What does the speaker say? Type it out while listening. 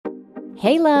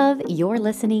Hey, love, you're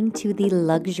listening to the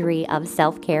Luxury of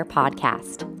Self-Care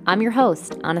podcast. I'm your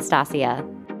host, Anastasia.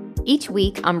 Each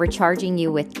week, I'm recharging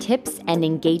you with tips and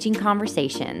engaging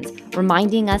conversations,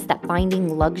 reminding us that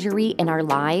finding luxury in our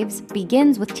lives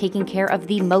begins with taking care of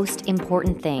the most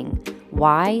important thing,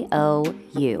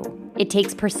 Y-O-U. It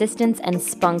takes persistence and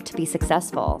spunk to be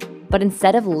successful, but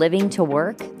instead of living to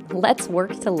work, let's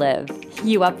work to live.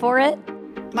 You up for it?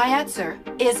 My answer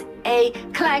is a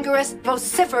clangorous,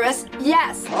 vociferous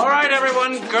yes. All right,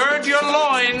 everyone, gird your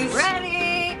loins.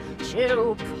 Ready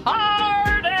to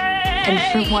party.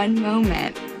 And for one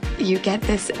moment, you get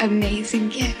this amazing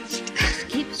gift. Just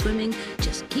keep swimming,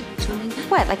 just keep swimming.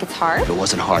 What, like it's hard? If it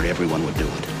wasn't hard, everyone would do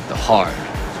it. The hard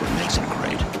is what makes it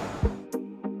great.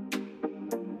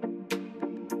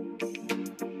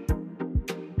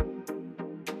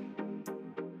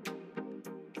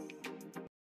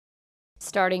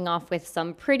 Starting off with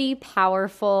some pretty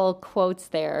powerful quotes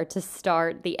there to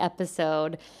start the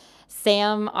episode.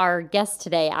 Samm, our guest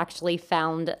today, actually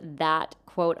found that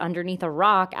quote underneath a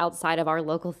rock outside of our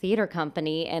local theater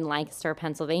company in Lancaster,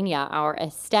 Pennsylvania, our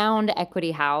Astound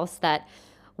Equity House that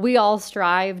we all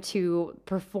strive to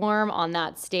perform on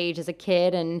that stage as a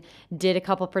kid and did a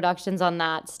couple productions on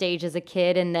that stage as a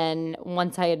kid. And then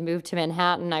once I had moved to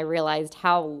Manhattan, I realized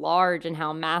how large and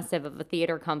how massive of a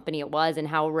theater company it was and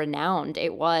how renowned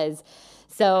it was.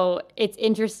 So it's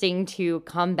interesting to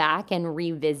come back and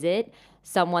revisit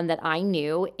someone that I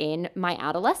knew in my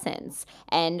adolescence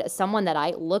and someone that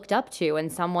I looked up to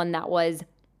and someone that was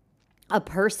a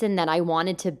person that I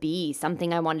wanted to be,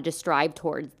 something I wanted to strive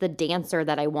towards, the dancer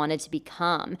that I wanted to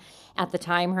become. At the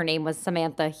time, her name was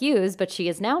Samantha Hewes, but she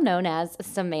is now known as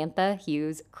Samantha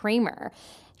Hewes Cramer.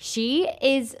 She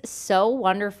is so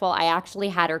wonderful. I actually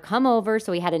had her come over,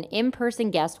 so we had an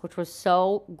in-person guest, which was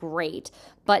so great.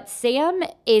 But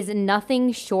Samm is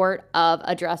nothing short of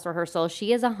a dress rehearsal.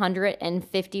 She is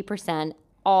 150%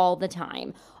 all the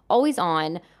time, always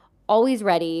on, always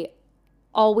ready,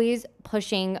 always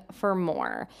pushing for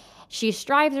more. She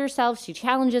strives herself. She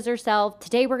challenges herself.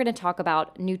 Today, we're going to talk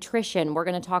about nutrition. We're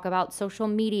going to talk about social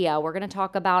media. We're going to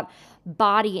talk about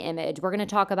body image. We're going to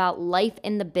talk about life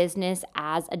in the business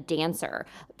as a dancer,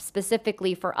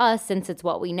 specifically for us, since it's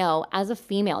what we know, as a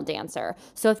female dancer.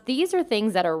 So if these are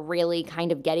things that are really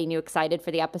kind of getting you excited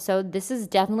for the episode, this is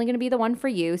definitely going to be the one for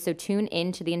you. So tune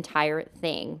into the entire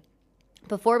thing.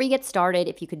 Before we get started,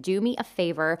 if you could do me a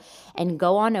favor and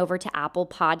go on over to Apple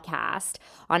Podcast.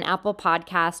 On Apple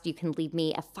Podcast, you can leave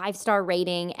me a 5-star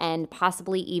rating and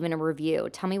possibly even a review.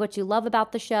 Tell me what you love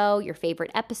about the show, your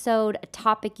favorite episode, a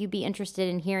topic you'd be interested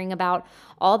in hearing about.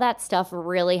 All that stuff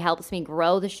really helps me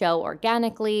grow the show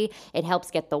organically. It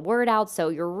helps get the word out, so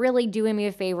you're really doing me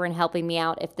a favor and helping me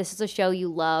out. If this is a show you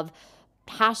love,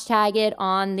 hashtag it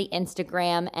on the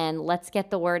Instagram and let's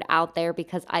get the word out there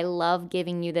because I love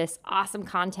giving you this awesome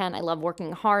content. I love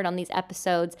working hard on these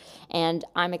episodes and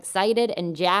I'm excited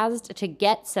and jazzed to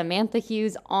get Samantha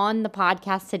Hewes on the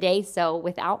podcast today. So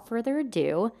without further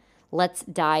ado, let's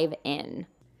dive in.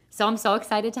 So I'm so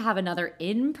excited to have another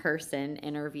in-person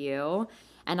interview.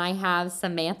 And I have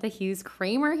Samantha Hewes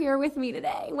Cramer here with me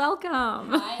today.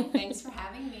 Welcome. Hi, thanks for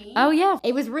having me. Oh, yeah.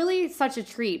 It was really such a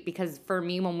treat because for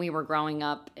me, when we were growing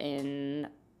up in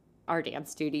our dance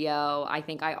studio, I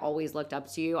think I always looked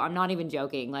up to you. I'm not even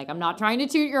joking. Like, I'm not trying to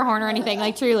toot your horn or anything.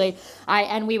 Like, truly.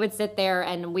 And we would sit there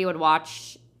and we would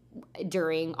watch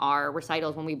during our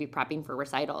recitals when we'd be prepping for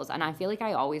recitals. And I feel like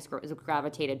I always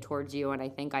gravitated towards you. And I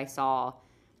think I saw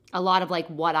a lot of, like,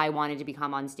 what I wanted to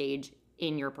become on stage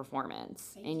in your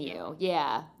performance. Thank you.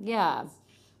 Yeah. Yes.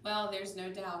 Well, there's no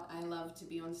doubt I love to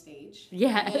be on stage.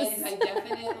 Yes. And I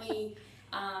definitely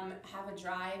have a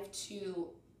drive to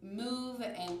move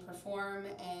and perform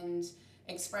and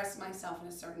express myself in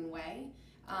a certain way.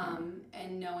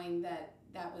 And knowing that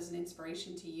that was an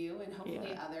inspiration to you and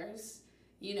hopefully others,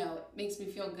 you know, it makes me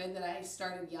feel good that I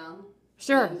started young.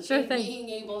 Sure thing. Being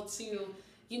able to,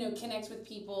 you know, connect with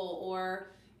people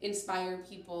or inspire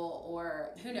people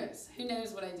or who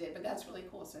knows what I did, but that's really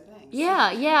cool, so thanks.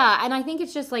 Yeah, and I think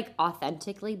it's just like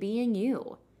authentically being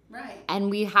you. Right.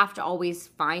 And we have to always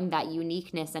find that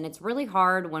uniqueness, and it's really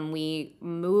hard when we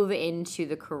move into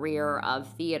the career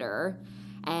of theater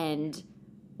and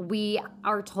we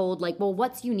are told like, well,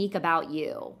 what's unique about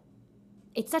you?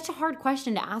 It's such a hard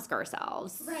question to ask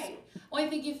ourselves. Right. Well, I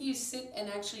think if you sit and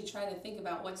actually try to think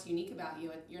about what's unique about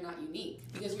you, you're not unique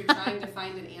because you're trying to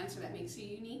find an answer that makes you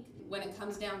unique. When it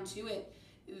comes down to it,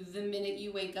 the minute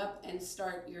you wake up and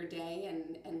start your day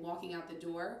and walking out the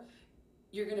door,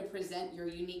 you're going to present your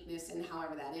uniqueness in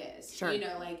however that is. Sure. You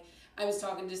know, like I was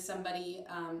talking to somebody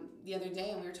the other day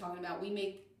and we were talking about we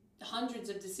make hundreds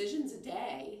of decisions a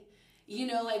day. You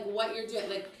know, like what you're doing,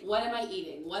 like what am I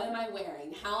eating? What am I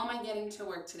wearing? How am I getting to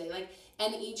work today? Like,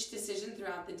 and each decision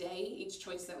throughout the day, each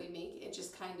choice that we make, it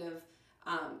just kind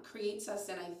of creates us.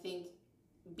 And I think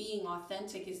being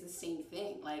authentic is the same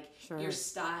thing. Like your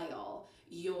style,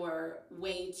 your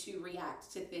way to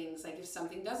react to things. Like if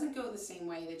something doesn't go the same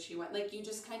way that you want, like you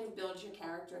just kind of build your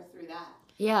character through that.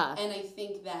 Yeah. And I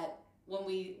think that when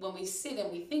we sit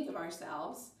and we think of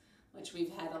ourselves, which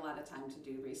we've had a lot of time to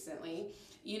do recently,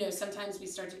 you know, sometimes we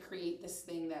start to create this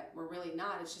thing that we're really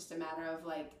not. It's just a matter of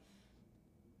like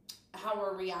how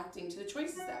we're reacting to the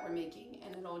choices that we're making,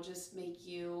 and it'll just make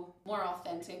you more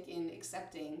authentic in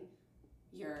accepting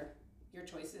your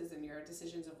choices and your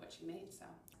decisions of what you made. So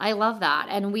I love that.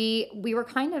 And we were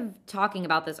kind of talking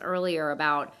about this earlier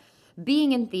about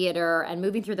being in theater and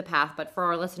moving through the path, but for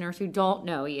our listeners who don't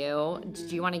know you,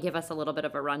 do you want to give us a little bit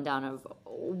of a rundown of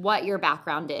what your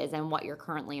background is and what you're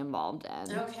currently involved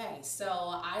in? Okay, so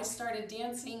I started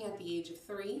dancing at the age of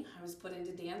 3. I was put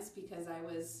into dance because I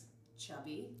was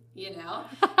chubby, you know,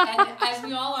 and as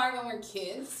we all are when we're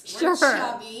kids, we're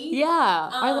chubby. Yeah,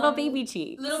 our little baby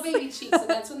cheeks. Little baby cheeks, and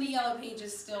that's when the Yellow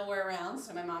Pages still were around,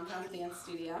 so my mom found a dance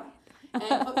studio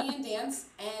and put me in dance,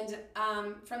 and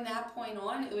from that point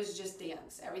on, it was just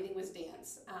dance. Everything was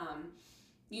dance.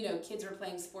 You know, kids were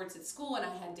playing sports at school, and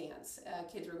I had dance.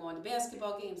 Kids were going to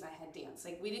basketball games, I had dance.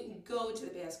 Like, we didn't go to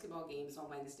the basketball games on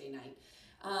Wednesday night.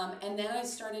 And then I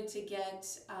started to get,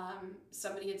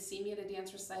 somebody had seen me at a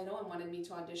dance recital and wanted me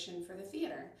to audition for the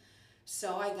theater.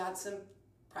 So I got some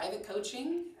private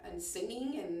coaching and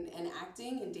singing and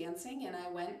acting and dancing, and I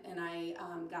went and I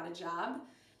got a job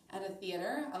at a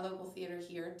theater, a local theater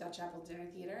here, Dutch Apple Dinner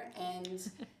Theater,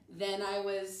 and then I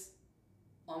was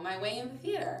on my way in the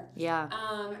theater. Yeah.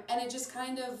 And it just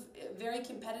kind of, very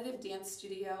competitive dance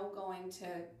studio, going to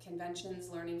conventions,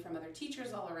 learning from other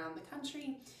teachers all around the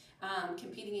country,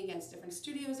 competing against different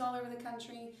studios all over the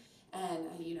country. And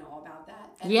you know all about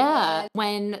that. And yeah.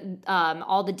 When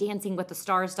all the Dancing with the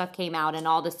Stars stuff came out and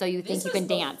all the So You Think You Can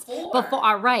Dance.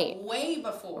 Before, right. Way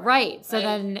before. Right. So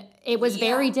then it was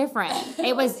very different.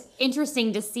 It was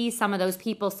interesting to see some of those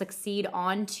people succeed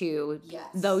onto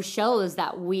those shows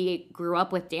that we grew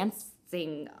up with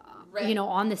dancing, you know,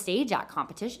 on the stage at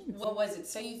competitions. What was it?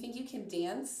 So You Think You Can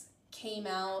Dance came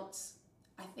out,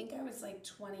 I think I was like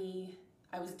 20...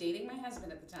 I was dating my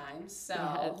husband at the time, so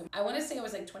I want to say I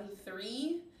was like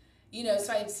 23, you know,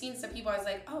 so I had seen some people, I was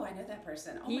like, oh, I know that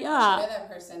person. Oh my gosh, I know that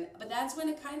person. But that's when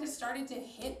it kind of started to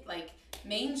hit like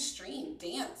mainstream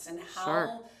dance and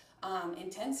how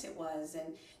intense it was.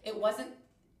 And it was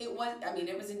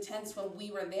intense when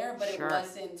we were there, but it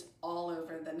wasn't all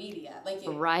over the media. Like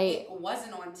it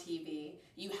wasn't on TV.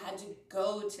 You had to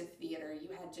go to theater. You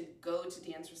had to go to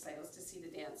dance recitals to see the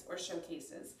dance or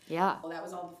showcases. Yeah. Well, that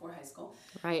was all before high school.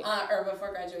 Right. Or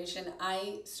before graduation.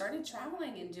 I started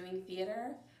traveling and doing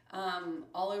theater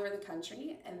all over the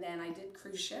country. And then I did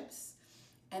cruise ships.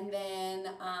 And then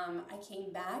I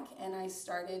came back and I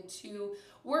started to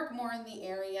work more in the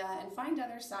area and find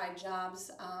other side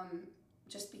jobs,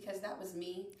 just because that was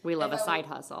me. We love a side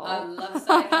hustle. I love a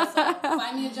side hustle.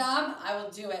 Find me a job, I will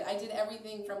do it. I did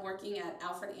everything from working at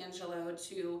Alfred Angelo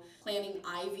to planting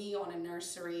ivy on a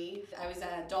nursery. I was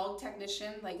a dog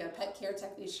technician, like a pet care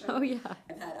technician. Oh, yeah.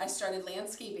 I started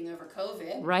landscaping over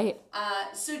COVID. Right.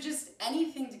 So just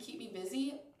anything to keep me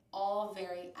busy, all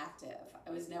very active.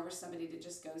 I was never somebody to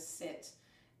just go sit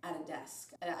at a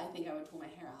desk. I think I would pull my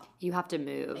hair out. You have to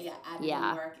move. Yeah,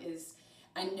 admin work is...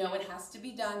 I know it has to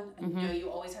be done. I know you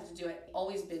always have to do it.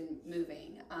 Always been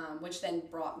moving, which then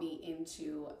brought me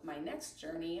into my next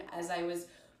journey as I was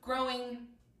growing.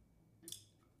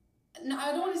 No,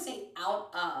 I don't want to say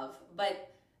out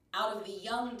of the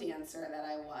young dancer that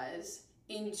I was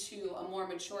into a more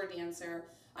mature dancer.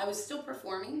 I was still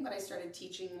performing, but I started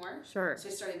teaching more. Sure. So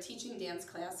I started teaching dance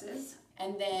classes,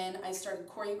 and then I started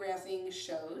choreographing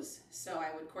shows. So I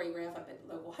would choreograph up at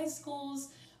local high schools.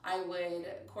 I would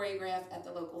choreograph at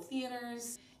the local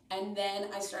theaters, and then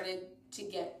I started to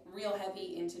get real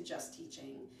heavy into just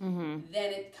teaching.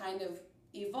 Then it kind of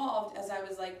evolved as I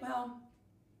was like, well,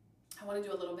 I want to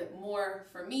do a little bit more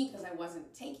for me because I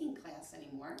wasn't taking class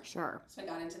anymore. Sure. So I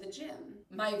got into the gym.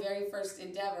 My very first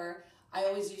endeavor, I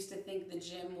always used to think the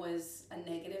gym was a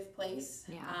negative place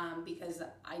because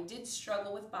I did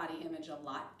struggle with body image a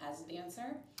lot as a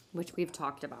dancer. Which we've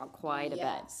talked about quite a bit.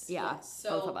 Yeah, yes.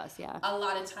 So both of us, a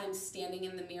lot of times standing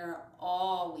in the mirror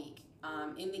all week,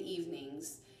 in the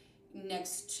evenings,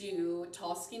 next to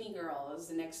tall skinny girls,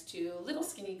 next to little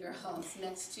skinny girls,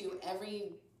 next to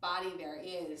every body there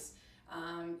is,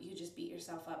 you just beat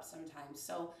yourself up sometimes.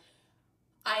 So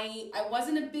I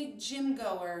wasn't a big gym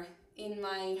goer in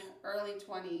my early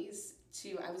 20s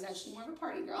I was actually more of a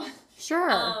party girl. Sure.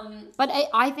 But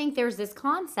I think there's this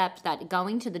concept that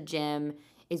going to the gym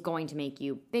is going to make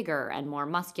you bigger and more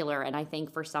muscular. And I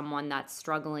think for someone that's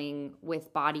struggling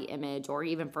with body image, or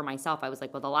even for myself, I was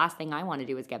like, well, the last thing I want to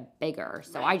do is get bigger.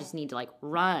 So I just need to like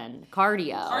run,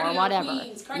 cardio or whatever.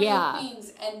 Cardio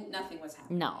queens, and nothing was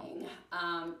happening. No.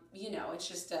 It's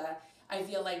just I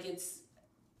feel like it's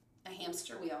a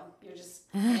hamster wheel. You're just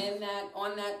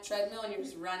on that treadmill, and you're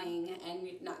just running and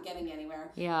you're not getting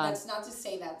anywhere. Yeah. That's not to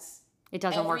say it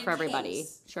doesn't work for everybody.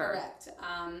 Case. Sure. Correct.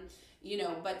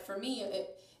 But for me,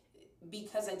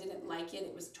 because I didn't like it,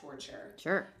 it was torture.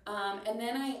 Sure. And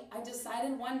then I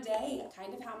decided one day,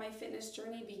 kind of how my fitness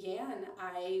journey began.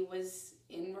 I was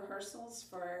in rehearsals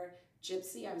for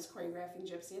Gypsy. I was choreographing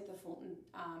Gypsy at the Fulton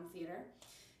Theater.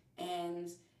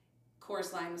 And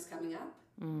Chorus Line was coming up.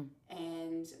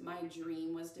 And my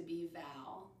dream was to be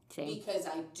Val. Same. Because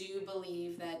I do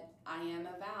believe that I am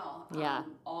a Val. Yeah.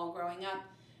 All growing up,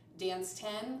 dance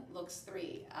 10, looks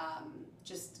 3.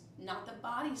 Just not the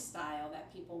body style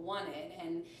that people wanted.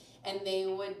 And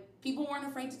people weren't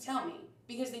afraid to tell me,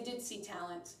 because they did see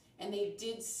talent and they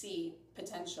did see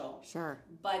potential. Sure.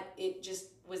 But it just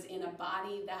was in a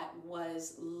body that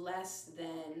was less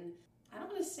than, I don't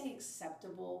want to say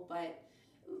acceptable, but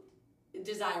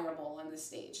desirable on the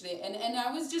stage. And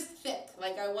I was just thick.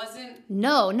 Like I wasn't.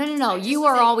 No. You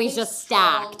were always just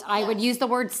stacked. Strong. I would use the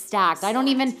word stacked. I don't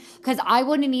even, because I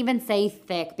wouldn't even say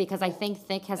thick, because I think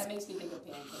thick has. That makes me think of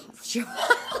pancakes. Sure.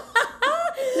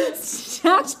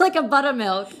 Stacked like a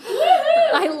buttermilk.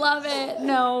 I love it.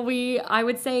 No, I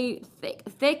would say thick.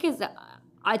 Thick is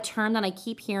a term that I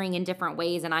keep hearing in different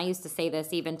ways. And I used to say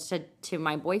this even to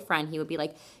my boyfriend. He would be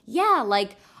like, yeah,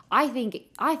 like, I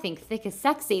think thick is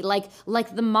sexy, like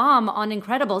the mom on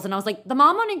Incredibles. And I was like, the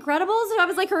mom on Incredibles? I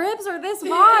was like, her hips are this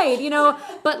wide,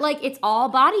 But like, it's all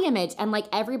body image. And like,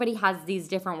 everybody has these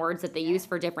different words that they use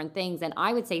for different things. And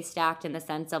I would say stacked in the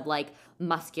sense of like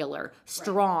muscular,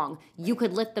 strong. Right. You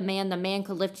could lift the man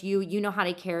could lift you. You know how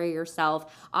to carry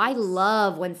yourself. I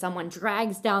love when someone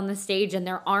drags down the stage and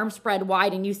their arms spread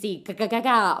wide and you see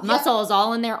muscles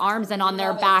all in their arms and on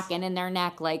their back and in their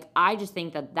neck. Like, I just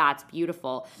think that that's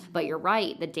beautiful. But you're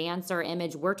right. The dancer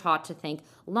image, we're taught to think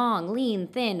long, lean,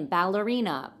 thin,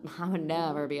 ballerina. I would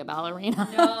never be a ballerina.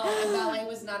 No, ballet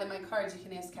was not in my cards. You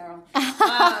can ask Carol.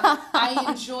 I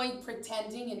enjoyed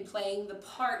pretending and playing the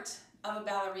part of a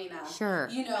ballerina.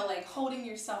 Sure. Like holding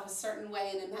yourself a certain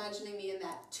way and imagining me in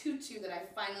that tutu that I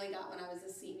finally got when I was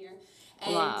a senior.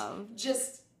 And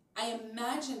I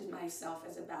imagined myself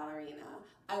as a ballerina.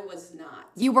 I was not.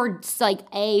 You were like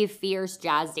a fierce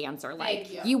jazz dancer.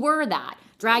 Like, you were that.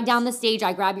 Drag down the stage,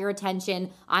 I grab your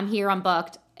attention. I'm here, I'm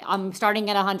booked. I'm starting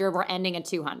at 100, we're ending at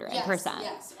 200%.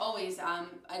 Yes, always. I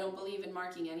don't believe in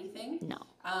marking anything. No.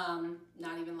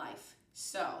 Not even life.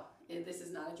 So, this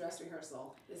is not a dress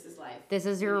rehearsal. This is life. This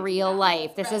is your real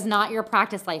life. This is not your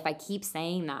practice life. I keep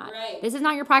saying that. Right. This is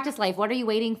not your practice life. What are you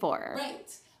waiting for?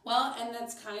 Right. Well, and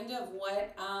that's kind of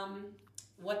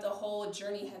what the whole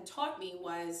journey had taught me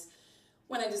was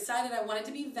when I decided I wanted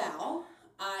to be Val,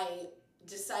 I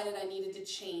decided I needed to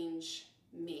change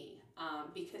me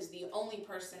because the only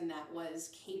person that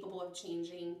was capable of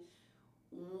changing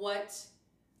what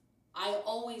I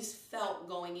always felt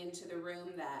going into the room,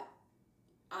 that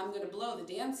I'm going to blow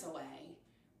the dance away,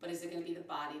 but is it going to be the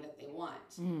body that they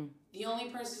want? The only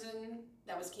person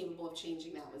that was capable of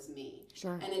changing that was me.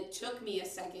 Sure. And it took me a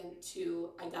second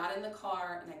I got in the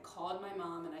car and I called my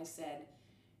mom and I said,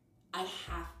 I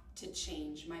have to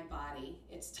change my body.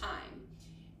 It's time.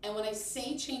 And when I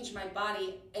say change my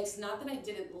body, it's not that I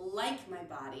didn't like my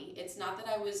body. It's not that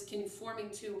I was conforming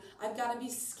to, I've got to be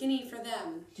skinny for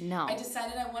them. No. I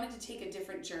decided I wanted to take a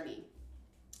different journey.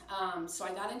 So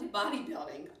I got into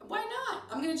bodybuilding. Why not?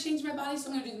 I'm going to change my body,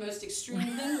 so I'm going to do the most extreme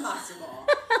thing possible.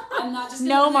 I'm not just going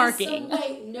to no marking.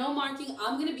 No marking.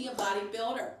 I'm going to be a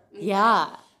bodybuilder. Okay?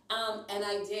 Yeah. And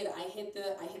I did. I hit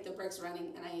the bricks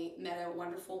running, and I met a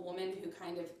wonderful woman who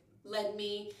kind of led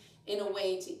me in a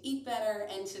way to eat better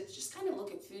and to just kind of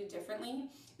look at food differently.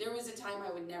 There was a time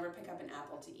I would never pick up an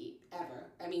apple to eat, ever.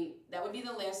 I mean, that would be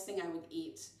the last thing I would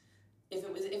eat. If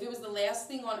it was the last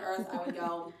thing on earth, I would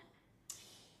go,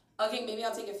 okay, maybe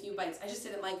I'll take a few bites. I just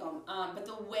didn't like them. But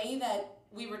the way that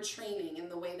we were training and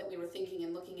the way that we were thinking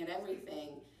and looking at everything,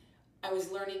 I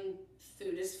was learning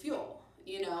food is fuel,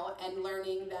 and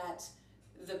learning that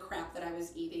the crap that I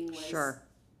was eating was, sure.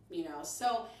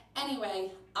 So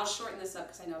anyway, I'll shorten this up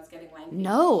because I know it's getting lengthy.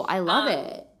 No, I love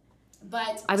it.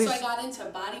 But so I got into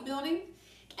bodybuilding,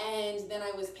 And then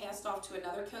I was passed off to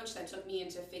another coach that took me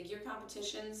into figure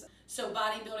competitions. So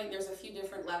bodybuilding, there's a few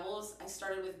different levels. I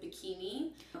started with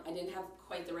bikini. I didn't have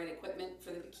quite the right equipment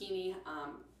for the bikini.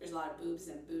 There's a lot of boobs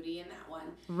and booty in that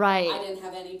one. Right. I didn't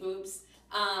have any boobs.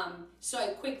 So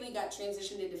I quickly got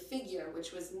transitioned into figure,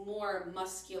 which was more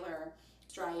muscular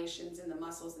striations in the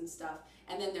muscles and stuff.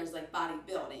 And then there's like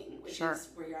bodybuilding, which is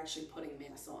where you're actually putting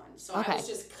mass on. So I was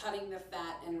just cutting the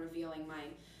fat and revealing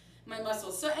my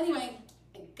muscles. So anyway,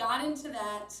 I got into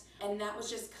that, and that was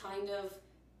just kind of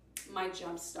my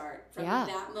jump start. From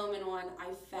that moment on,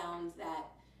 I found that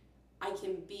I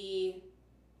can be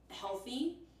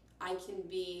healthy. I can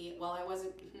be, well, I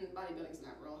wasn't, bodybuilding's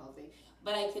not real healthy,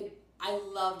 but I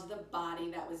loved the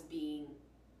body that was being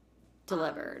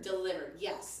delivered,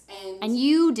 yes. And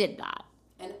you did that.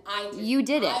 And I did. You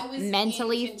did it. I was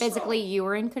mentally, physically, you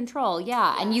were in control.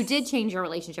 Yeah. Yes. And you did change your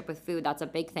relationship with food. That's a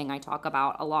big thing I talk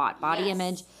about a lot. Body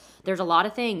image. There's a lot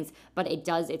of things, but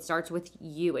it starts with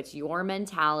you. It's your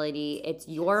mentality. It's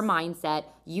your mindset.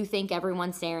 You think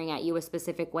everyone's staring at you a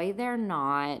specific way. They're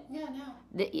not. Yeah,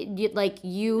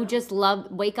 no. Just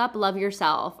wake up, love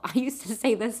yourself. I used to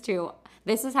say this too.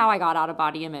 This is how I got out of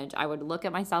body image. I would look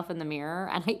at myself in the mirror,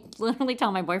 and I literally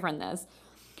tell my boyfriend this.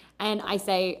 And I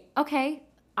say, okay,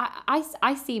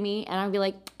 I see me, and I'd be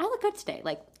like, I look good today.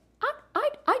 Like,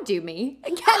 I do me.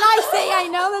 Can I say I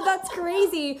know that's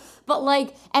crazy? But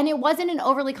like, and it wasn't an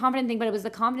overly confident thing, but it was the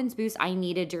confidence boost I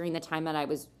needed during the time that I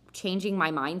was changing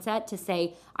my mindset to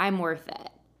say, I'm worth it.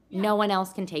 Yeah. No one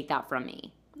else can take that from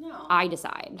me. No. I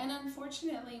decide. And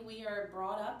unfortunately, we are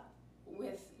brought up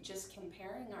with just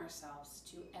comparing ourselves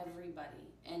to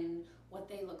everybody and what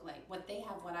they look like, what they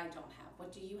have, what I don't have.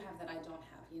 What do you have that I don't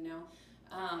have, you know?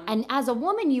 And as a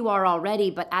woman, you are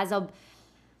already, but as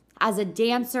a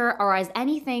dancer or as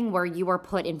anything where you are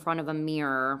put in front of a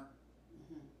mirror,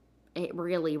 it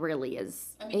really, really is.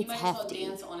 I mean, it's you might hefty. as well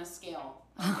dance on a scale.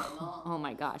 Oh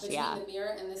my gosh, between the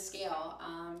mirror and the scale.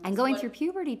 And going through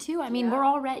puberty too. I mean, we're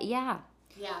already, Yeah,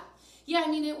 I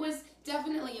mean, it was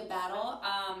definitely a battle,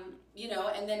 you know,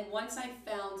 and then once I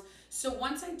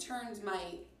turned my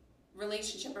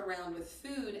relationship around with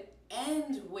food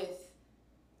and with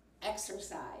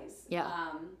exercise. Yeah.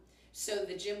 So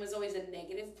the gym was always a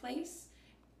negative place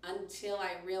until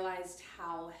I realized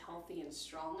how healthy and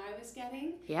strong I was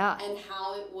getting. Yeah. And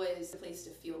how it was a place to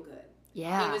feel good.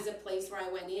 Yeah. It was a place where I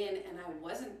went in and I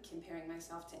wasn't comparing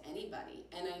myself to anybody.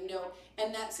 And I know,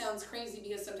 and that sounds crazy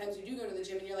because sometimes you do go to the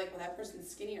gym and you're like, well, that person's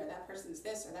skinny or that person's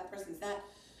this or that person's that.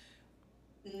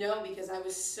 No, because I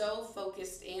was so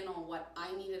focused in on what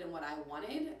I needed and what I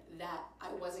wanted that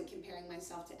I wasn't comparing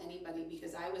myself to anybody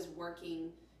because I was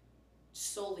working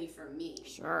solely for me.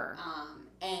 Sure.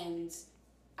 And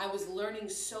I was learning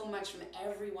so much from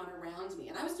everyone around me.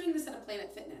 And I was doing this at a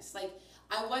Planet Fitness. Like,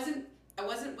 I wasn't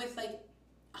with like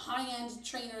high-end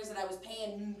trainers that I was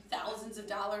paying thousands of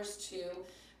dollars to.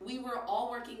 We were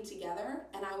all working together,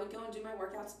 and I would go and do my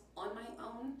workouts on my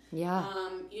own. Yeah.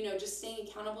 You know, just staying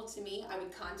accountable to me. I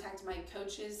would contact my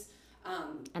coaches.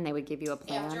 And they would give you a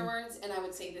plan. Afterwards, and I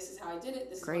would say, this is how I did it.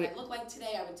 This is what I look like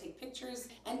today. I would take pictures.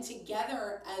 And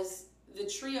together, as the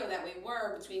trio that we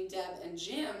were between Deb and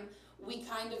Jim,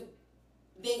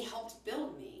 they helped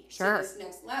build me to this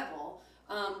next level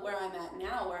where I'm at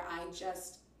now, where I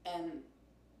just am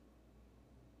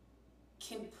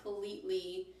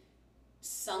completely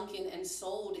sunken and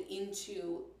sold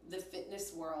into the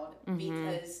fitness world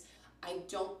because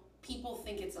people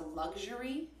think it's a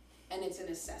luxury and it's a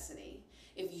necessity.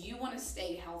 If you want to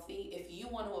stay healthy, if you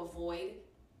want to avoid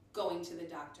going to the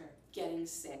doctor, getting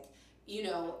sick, you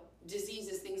know,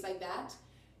 diseases, things like that,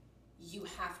 you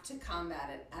have to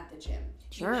combat it at the gym.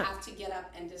 Sure. You have to get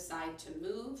up and decide to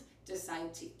move,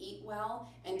 decide to eat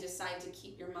well, and decide to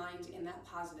keep your mind in that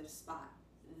positive spot.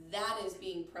 That is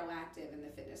being proactive in the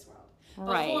fitness world.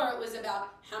 Right. Before, it was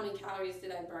about how many calories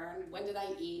did I burn, when did I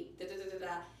eat,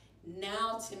 da-da-da-da-da.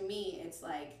 Now, to me, it's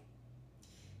like,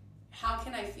 how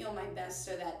can I feel my best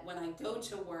so that when I go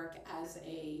to work as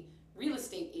a real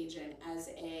estate agent, as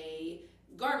a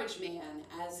garbage man,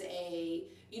 as a,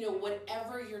 you know,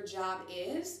 whatever your job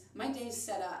is, my day's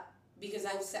set up because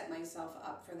I've set myself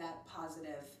up for that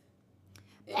positive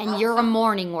And outcome. you're a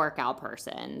morning workout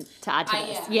person to add to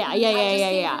this. I Yeah. just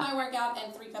came from my workout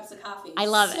and 3 cups of coffee. I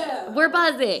love it. We're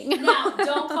buzzing. Now,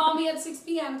 don't call me at 6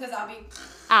 p.m. because I'll be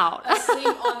out asleep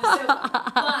on the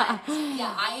sofa. But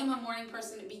yeah, I am a morning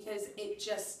person because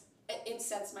it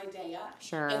sets my day up.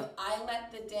 Sure. If I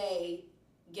let the day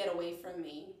get away from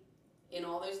me in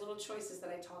all those little choices that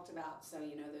I talked about, so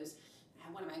you know, those,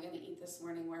 what am I going to eat this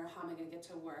morning? How am I going to get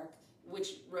to work?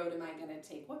 Which road am I going to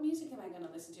take? What music am I going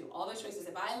to listen to? All those choices.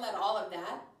 If I let all of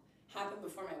that happen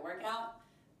before my workout,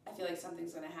 I feel like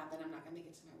something's going to happen. I'm not going to make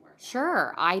it to my workout.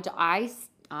 Sure.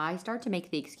 I start to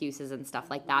make the excuses and stuff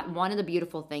like that. One of the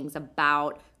beautiful things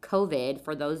about COVID,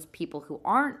 for those people who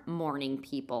aren't morning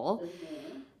people,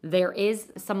 there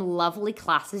is some lovely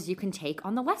classes you can take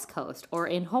on the West Coast or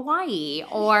in Hawaii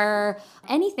or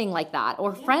anything like that,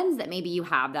 or friends that maybe you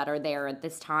have that are there at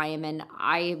this time. And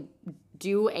I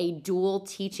do a dual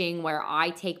teaching where I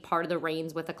take part of the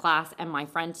reins with a class and my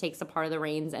friend takes a part of the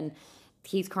reins, and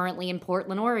he's currently in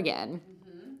Portland, Oregon.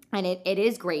 And it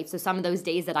is great. So some of those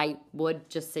days that I would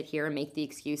just sit here and make the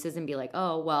excuses and be like,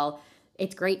 oh, well,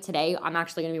 it's great today. I'm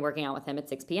actually going to be working out with him at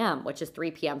 6 p.m., which is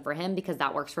 3 p.m. for him because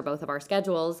that works for both of our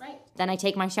schedules. Right. Then I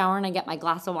take my shower and I get my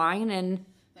glass of wine and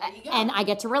I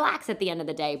get to relax at the end of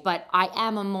the day. But I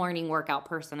am a morning workout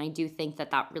person. I do think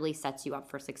that really sets you up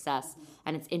for success.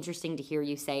 And it's interesting to hear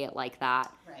you say it like that.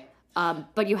 Right.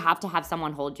 But you have to have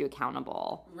someone hold you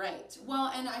accountable. Right. Well,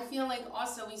 and I feel like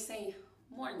also we say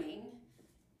morning.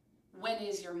 When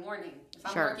is your morning? If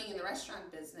I'm working in the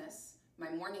restaurant business, my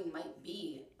morning might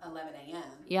be 11 a.m.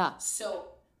 Yeah. So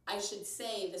I should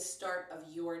say the start of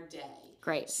your day.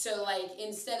 Great. So like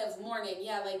instead of morning,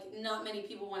 like not many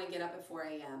people want to get up at 4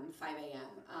 a.m., 5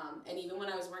 a.m. And even when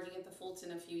I was working at the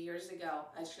Fulton a few years ago,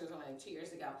 I should have like 2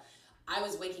 years ago, I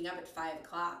was waking up at 5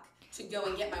 o'clock to go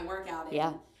and get my workout in.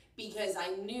 Yeah. Because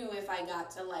I knew if I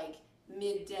got to like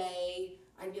midday,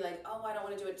 I'd be like, oh, I don't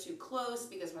want to do it too close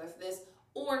because what if this?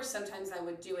 Or sometimes I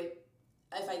would do it,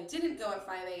 if I didn't go at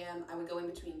 5 a.m., I would go in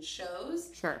between shows.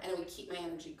 Sure. And it would keep my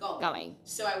energy going.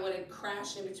 So I wouldn't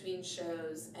crash in between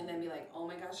shows and then be like, oh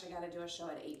my gosh, I got to do a show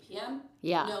at 8 p.m.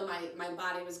 Yeah. No, my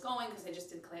body was going because I just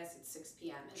did class at 6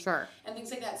 p.m. And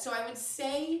things like that. So I would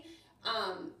say,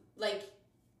 like,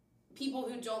 people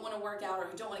who don't want to work out or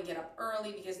who don't want to get up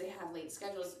early because they have late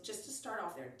schedules, just to start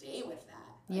off their day with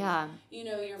that. Like, you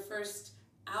know, your first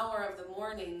hour of the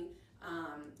morning.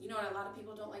 You know what, a lot of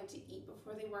people don't like to eat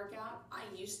before they work out. I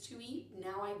used to eat,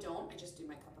 now I don't. I just do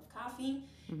my cup of coffee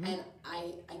and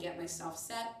I get myself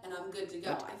set and I'm good to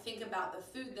go. I think about the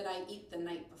food that I eat the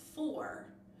night before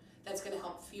that's going to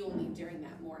help fuel me during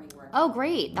that morning workout. Oh,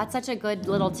 great. That's such a good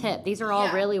little tip. These are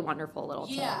all really wonderful little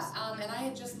tips. Yeah, and I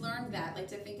had just learned that, like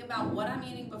to think about what I'm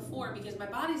eating before because my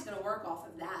body's going to work off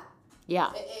of that.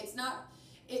 Yeah. It's not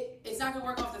going to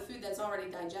work off the food that's already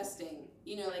digesting.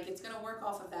 You know, like it's going to work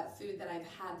off of that food that I've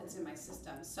had that's in my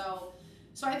system. So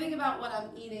I think about what I'm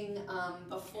eating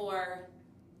before,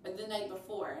 the night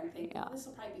before, and think, oh, this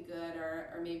will probably be good,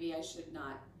 or maybe I should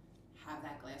not have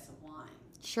that glass of wine.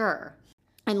 Sure.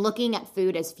 And looking at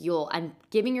food as fuel and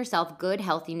giving yourself good,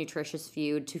 healthy, nutritious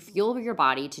food to fuel your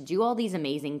body, to do all these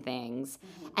amazing things.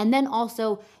 And then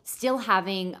also still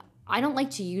having, I don't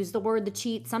like to use the word the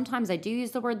cheat. Sometimes I do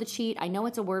use the word the cheat. I know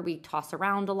it's a word we toss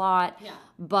around a lot. Yeah.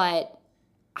 But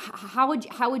how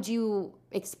would you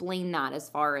explain that as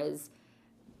far as,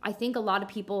 I think a lot of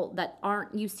people that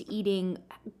aren't used to eating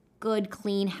good,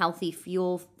 clean, healthy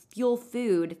fuel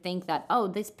food think that, oh,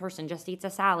 this person just eats a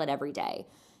salad every day.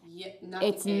 Yeah,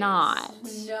 it's not.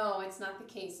 No, it's not the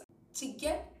case. To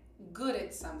get good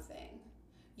at something,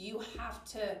 you have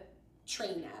to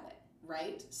train at it,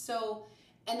 right? So,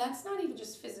 and that's not even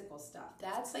just physical stuff.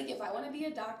 That's like, if I want to be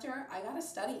a doctor, I got to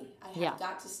study. I have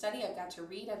got to study. I've got to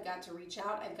read. I've got to reach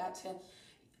out. I've got to,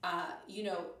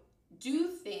 do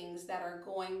things that are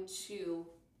going to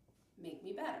make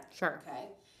me better. Sure. Okay.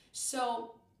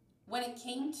 So when it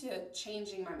came to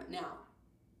changing my, now,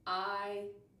 I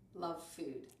love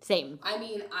food. Same. I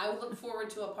mean, I would look forward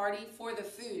to a party for the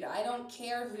food. I don't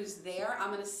care who's there. I'm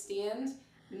going to stand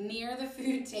near the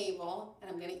food table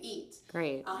and I'm going to eat.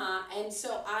 Great. And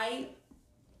so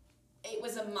it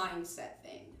was a mindset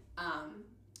thing.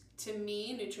 To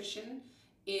me, nutrition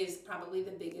is probably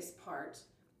the biggest part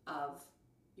of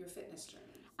your fitness journey.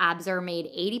 Abs are made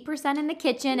 80% in the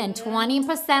kitchen and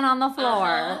 20% on the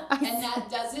floor. And that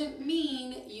doesn't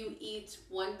mean you eat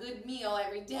one good meal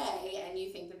every day and you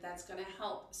think that that's going to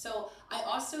help. So I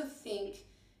also think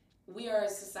we are a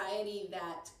society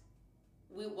that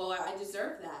I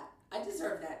deserve that. I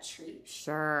deserve that treat.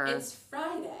 Sure. It's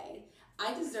Friday.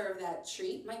 I deserve that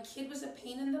treat. My kid was a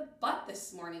pain in the butt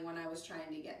this morning when I was trying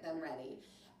to get them ready.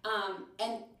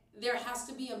 And there has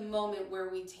to be a moment where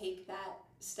we take that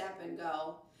step and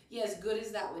go, yeah, as good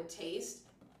as that would taste,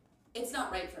 it's not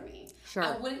right for me. Sure.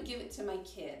 I wouldn't give it to my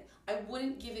kid. I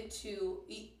wouldn't give it to,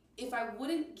 if I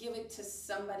wouldn't give it to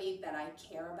somebody that I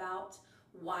care about,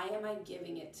 why am I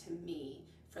giving it to me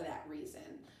for that reason?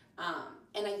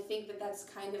 And I think that that's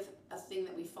kind of a thing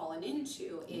that we've fallen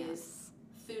into is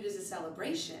food is a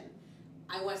celebration.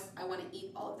 I want to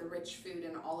eat all of the rich food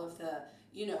and all of the,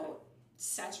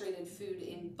 saturated food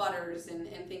in butters and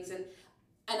things. And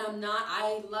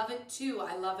I love it too.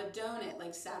 I love a donut.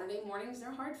 Like Saturday mornings,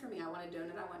 they're hard for me. I want a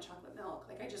donut. I want chocolate milk.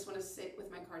 Like I just want to sit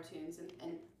with my cartoons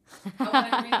and I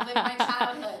want to relive my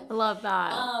childhood. I love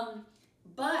that.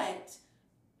 But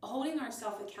holding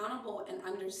ourselves accountable and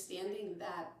understanding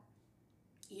that,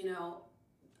 you know,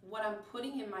 what I'm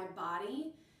putting in my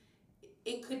body,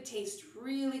 it could taste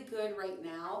really good right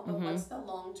now, but what's the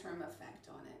long-term effect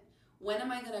on it? When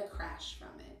am I going to crash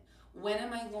from it? When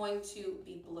am I going to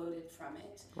be bloated from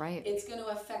it? Right. It's going to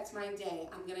affect my day.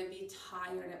 I'm going to be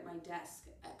tired at my desk.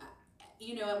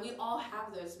 You know, and we all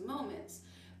have those moments.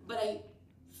 But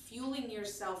fueling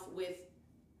yourself with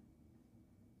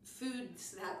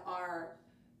foods that are,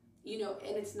 you know,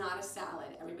 and it's not a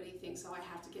salad. Everybody thinks, oh, I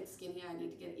have to get skinny. I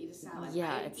need to eat a salad.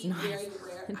 Yeah, it's not.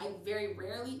 I very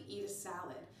rarely eat a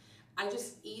salad. I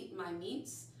just eat my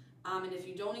meats. And if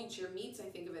you don't eat your meats, I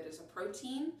think of it as a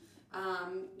protein.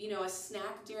 You know, a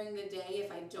snack during the day,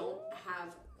 if I don't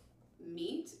have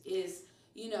meat, is,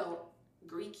 you know,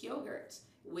 Greek yogurt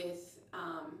with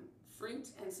fruit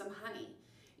and some honey.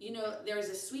 You know, there's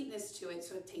a sweetness to it,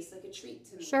 so it tastes like a treat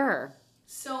to me. Sure.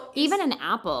 So even an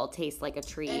apple tastes like a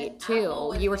treat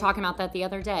too. You were talking about that the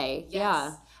other day. Yes.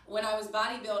 Yeah. When I was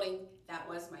bodybuilding, that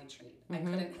was my treat. I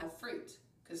couldn't have fruit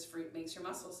because fruit makes your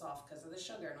muscles soft because of the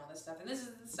sugar and all this stuff. And this is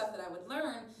the stuff that I would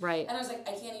learn. Right. And I was like,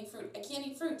 I can't eat fruit. I can't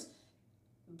eat fruit.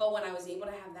 But when I was able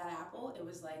to have that apple, it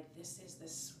was like, this is the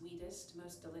sweetest,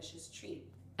 most delicious treat.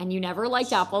 And you never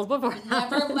liked apples before.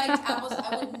 Never liked apples.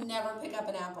 I would never pick up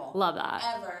an apple. Love that.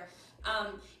 Ever.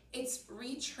 It's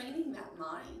retraining that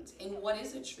mind. And what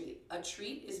is a treat? A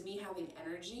treat is me having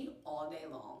energy all day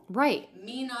long. Right.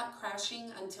 Me not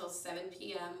crashing until 7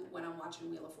 p.m. when I'm watching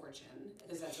Wheel of Fortune,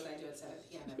 because that's what I do at 7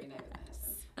 p.m. every night with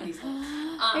my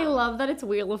husband. I love that it's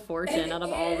Wheel of Fortune out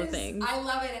of all the things. I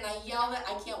love it, and I yelled it.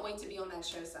 I can't wait to be on that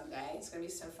show someday. It's going to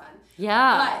be so fun.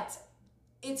 Yeah. But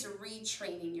it's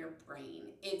retraining your brain.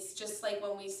 It's just like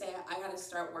when we say, I got to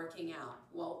start working out.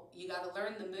 Well, you got to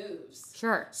learn the moves.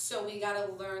 Sure. So we got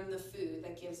to learn the food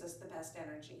that gives us the best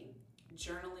energy.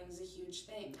 Journaling is a huge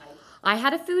thing. I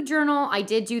had a food journal. I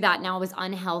did do that. Now, it was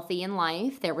unhealthy in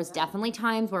life. There was definitely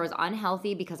times where it was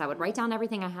unhealthy because I would write down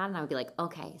everything I had and I would be like,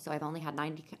 okay, so I've only had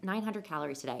 900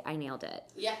 calories today. I nailed it.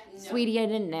 Yeah. No. Sweetie, I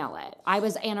didn't nail it. I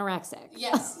was anorexic.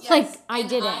 Yes. Like, I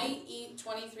didn't. I eat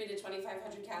 23 to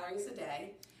 2,500 calories a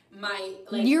day.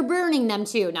 You're burning them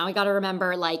too. Now we got to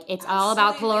remember, like, it's all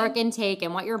about caloric intake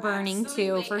and what you're burning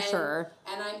too, for sure.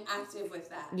 And I'm active with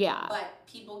that. Yeah. But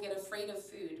people get afraid of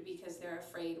food because they're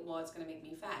afraid, well, it's going to make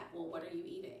me fat. Well, what are you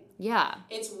eating? Yeah.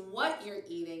 It's what you're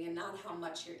eating and not how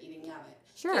much you're eating of it.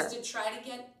 Sure. Because to try to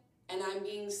get, and I'm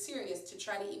being serious, to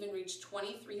try to even reach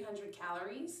 2,300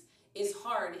 calories is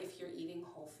hard if you're eating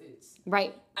whole foods.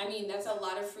 Right. I mean, that's a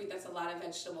lot of fruit. That's a lot of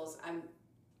vegetables.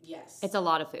 Yes. It's a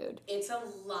lot of food. It's a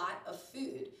lot of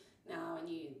food. Now, when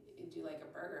you do like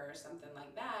a burger or something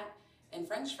like that, and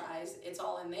French fries, it's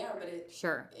all in there, but it's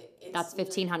That's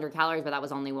 1,500 calories, but that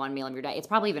was only one meal of your day. It's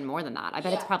probably even more than that. I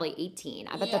bet it's probably 18.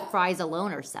 I bet the fries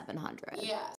alone are 700.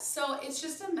 Yeah. So it's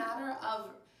just a matter of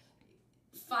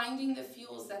finding the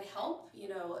fuels that help. You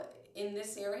know, in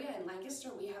this area in Lancaster,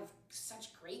 we have such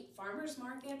great farmers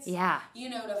markets. Yeah. You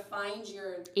know, to find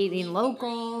your eating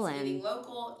local and eating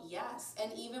local. Yes.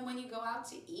 And even when you go out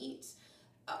to eat,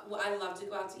 I love to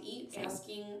go out to eat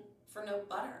asking for no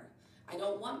butter. I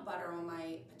don't want butter on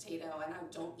my potato, and I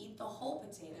don't eat the whole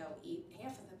potato. Eat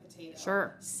half of the potato.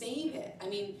 Sure. Save it. I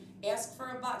mean, ask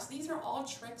for a box. These are all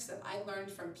tricks that I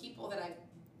learned from people that I've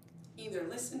either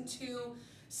listened to,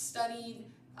 studied,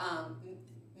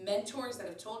 mentors that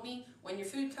have told me, when your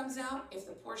food comes out, if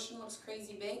the portion looks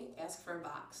crazy big, ask for a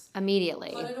box.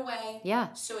 Immediately. Put it away.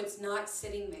 Yeah. So it's not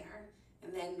sitting there.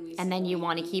 And then you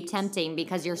want to keep tempting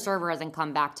because your server hasn't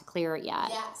come back to clear it yet.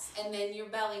 Yes, and then your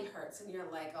belly hurts, and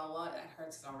you're like, oh, well, that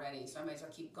hurts already, so I might as well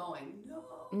keep going.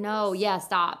 No, yeah,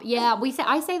 stop. Yeah,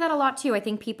 I say that a lot too. I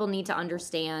think people need to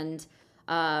understand,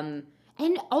 and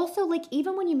also, like,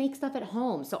 even when you make stuff at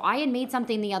home. So I had made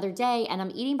something the other day, and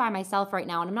I'm eating by myself right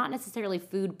now, and I'm not necessarily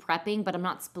food prepping, but I'm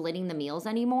not splitting the meals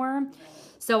anymore.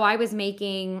 So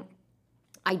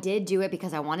I did do it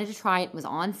because I wanted to try it. It was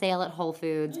on sale at Whole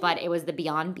Foods, but it was the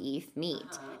Beyond Beef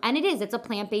meat. And it's a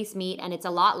plant-based meat, and it's a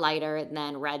lot lighter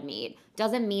than red meat.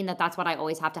 Doesn't mean that that's what I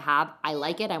always have to have. I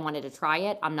like it. I wanted to try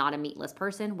it. I'm not a meatless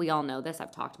person. We all know this.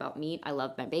 I've talked about meat. I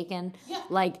love my bacon.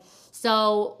 Yeah.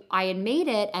 So I had made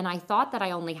it, and I thought that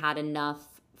I only had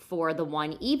enough for the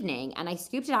one evening. And I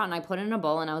scooped it out, and I put it in a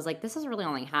bowl, and I was like, this is really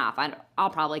only half. I'll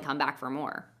probably come back for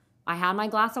more. I had my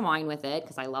glass of wine with it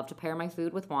because I love to pair my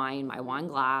food with wine, my wine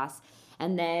glass.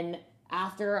 And then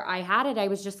after I had it, I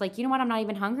was just like, you know what? I'm not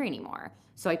even hungry anymore.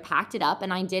 So I packed it up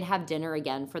and I did have dinner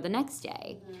again for the next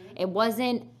day. It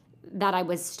wasn't that I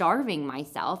was starving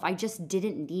myself. I just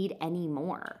didn't need any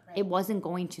more. It wasn't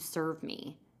going to serve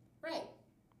me. Right.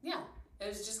 Yeah. It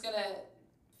was just going to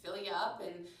fill you up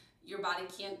and your body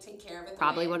can't take care of it.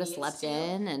 Probably would have slept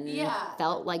in and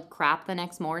felt like crap the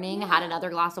next morning, had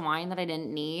another glass of wine that I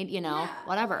didn't need,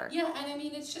 whatever. Yeah, and I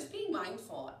mean, it's just being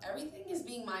mindful. Everything is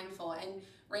being mindful. And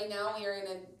right now we are in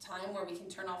a time where we can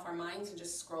turn off our minds and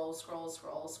just scroll,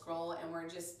 and we're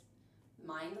just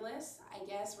mindless, I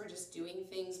guess. We're just doing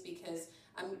things because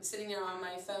I'm sitting there on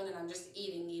my phone and I'm just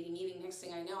eating. Next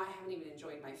thing I know, I haven't even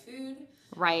enjoyed my food.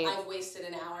 Right. I've wasted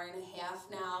an hour and a half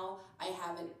now. I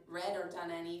haven't read or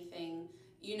done anything,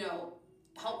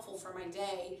 helpful for my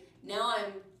day. Now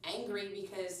I'm angry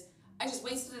because I just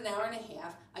wasted an hour and a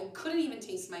half. I couldn't even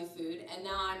taste my food, and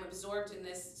now I'm absorbed in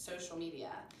this social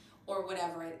media or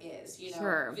whatever it is,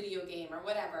 video game or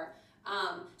whatever.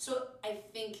 So I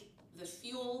think the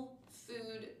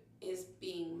food is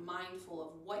being mindful of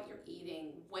what you're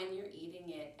eating, when you're eating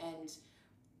it, and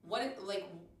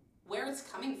where it's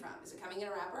coming from. Is it coming in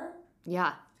a wrapper? Yeah.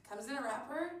 If it comes in a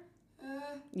wrapper,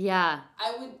 yeah.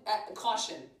 I would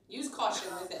caution. Use caution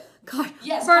with it.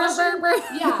 Yes, caution.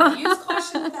 Yeah, use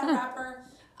caution with that wrapper.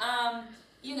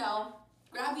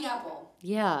 Grab the apple.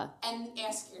 Yeah. And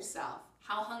ask yourself,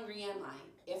 how hungry am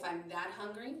I? If I'm that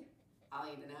hungry, I'll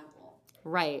eat an apple.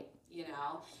 Right.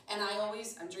 And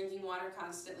I'm drinking water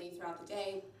constantly throughout the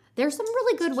day. There's some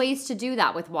really good ways to do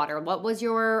that with water. What was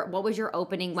your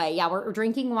opening way? Yeah, we're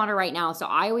drinking water right now. So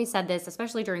I always said this,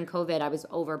 especially during COVID, I was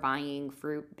overbuying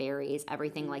fruit, berries,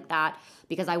 everything like that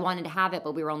because I wanted to have it,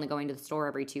 but we were only going to the store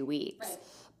every 2 weeks. Right.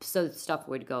 So stuff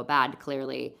would go bad,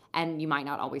 clearly, and you might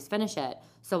not always finish it.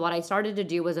 So what I started to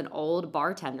do was an old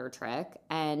bartender trick,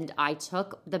 and I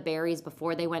took the berries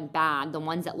before they went bad, the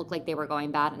ones that looked like they were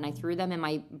going bad, and I threw them in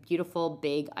my beautiful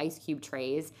big ice cube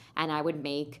trays, and I would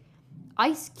make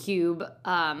ice cube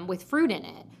with fruit in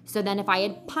it. So then if I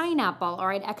had pineapple or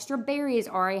I had extra berries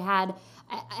or I had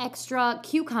extra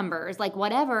cucumbers, like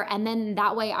whatever, and then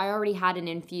that way I already had an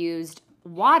infused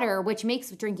water, which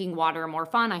makes drinking water more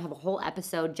fun. I have a whole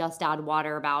episode, Just Add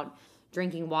Water, about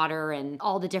drinking water and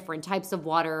all the different types of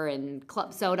water and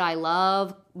club soda. I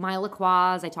love my La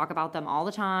Croix. I talk about them all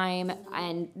the time.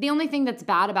 And the only thing that's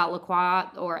bad about La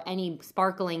Croix or any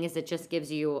sparkling is it just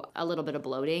gives you a little bit of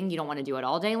bloating. You don't want to do it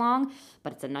all day long,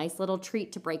 but it's a nice little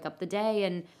treat to break up the day.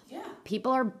 And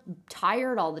people are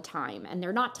tired all the time. And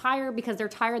they're not tired because they're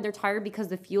tired. They're tired because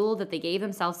the fuel that they gave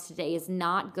themselves today is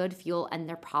not good fuel, and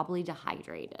they're probably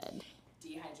dehydrated.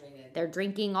 They're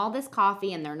drinking all this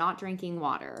coffee and they're not drinking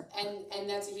water. And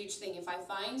that's a huge thing. If I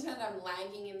find that I'm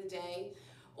lagging in the day,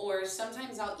 or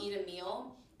sometimes I'll eat a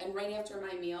meal and right after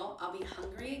my meal I'll be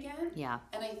hungry again. Yeah.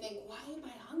 And I think, why am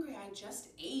I hungry? I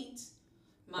just ate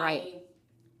my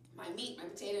meat, my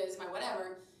potatoes, my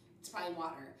whatever. It's probably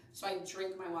water. So I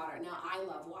drink my water. Now I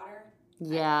love water.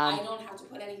 Yeah. I don't have to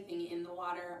put anything in the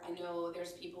water. I know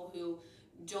there's people who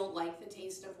don't like the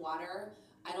taste of water.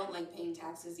 I don't like paying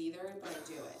taxes either, but I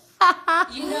do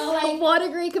it. What a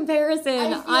great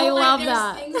comparison. I love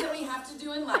that. There's things that we have to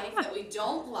do in life that we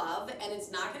don't love, and it's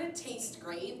not going to taste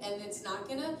great, and it's not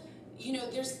going to,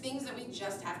 there's things that we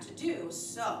just have to do.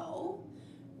 So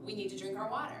we need to drink our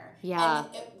water. Yeah.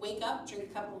 And wake up,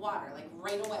 drink a cup of water, like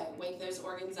right away. Wake those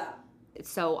organs up.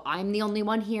 So I'm the only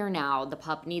one here now. The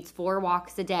pup needs 4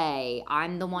 walks a day.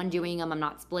 I'm the one doing them. I'm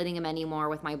not splitting them anymore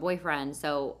with my boyfriend.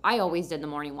 So I always did the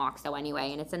morning walks though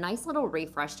anyway, and it's a nice little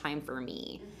refresh time for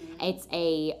me.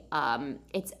 Mm-hmm.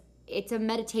 It's a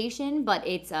meditation, but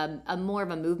it's a more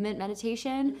of a movement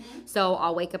meditation. Mm-hmm. So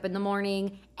I'll wake up in the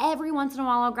morning. Every once in a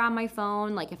while I'll grab my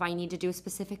phone, like if I need to do a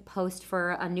specific post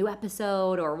for a new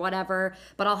episode or whatever,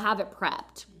 but I'll have it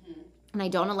prepped. And I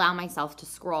don't allow myself to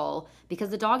scroll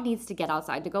because the dog needs to get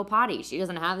outside to go potty. She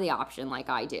doesn't have the option like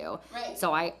I do. Right.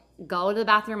 So I go to the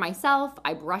bathroom myself.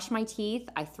 I brush my teeth.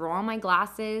 I throw on my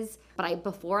glasses. But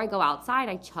before I go outside,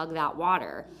 I chug that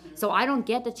water. Mm-hmm. So I don't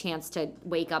get the chance to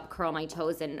wake up, curl my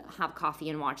toes, and have coffee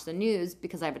and watch the news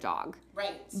because I have a dog.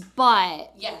 Right.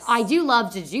 But yes. I do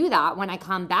love to do that when I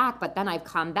come back. But then I've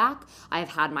come back. I've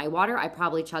had my water. I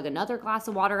probably chug another glass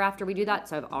of water after we do that.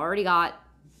 So I've already got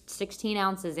 16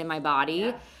 ounces in my body.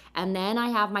 Yeah. And then I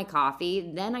have my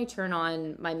coffee. Then I turn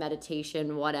on my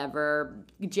meditation, whatever,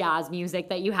 jazz music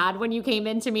that you had when you came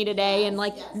into me today.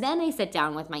 Yes, and then I sit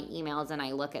down with my emails and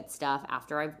I look at stuff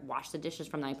after I've washed the dishes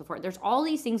from the night before. There's all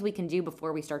these things we can do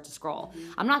before we start to scroll.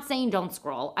 Mm-hmm. I'm not saying don't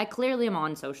scroll. I clearly am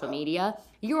on social media.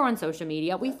 You're on social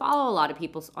media. We follow a lot of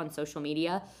people on social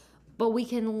media. but we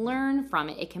can learn from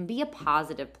it. It can be a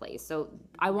positive place. So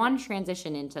I want to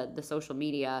transition into the social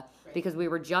media because we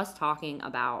were just talking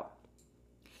about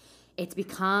it's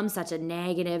become such a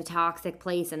negative, toxic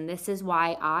place. And this is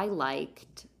why I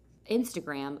liked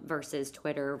Instagram versus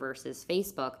Twitter versus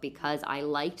Facebook, because I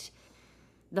liked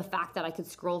the fact that I could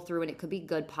scroll through and it could be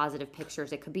good, positive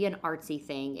pictures. It could be an artsy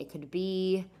thing. It could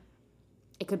be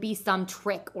some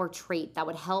trick or trait that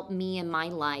would help me in my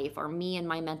life or me in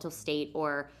my mental state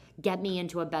or get me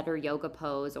into a better yoga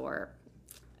pose or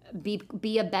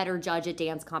be a better judge at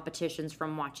dance competitions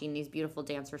from watching these beautiful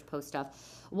dancers post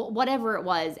stuff. Whatever it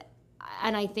was.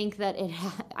 And I think that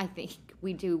I think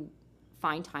we do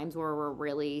find times where we're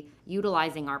really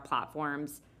utilizing our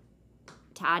platforms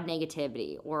to add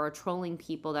negativity or trolling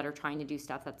people that are trying to do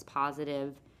stuff that's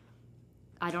positive.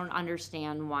 I don't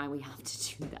understand why we have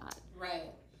to do that. Right.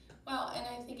 Well, and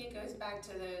I think it goes back to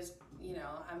those,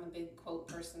 I'm a big quote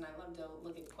person. I love to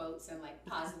look at quotes and like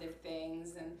positive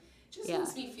things, and just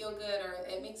makes me feel good, or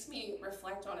it makes me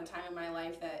reflect on a time in my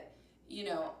life that,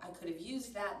 I could have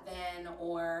used that then,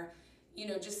 or,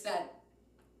 just that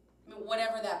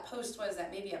whatever that post was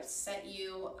that maybe upset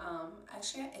you.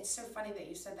 Actually, it's so funny that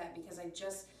you said that, because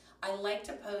I liked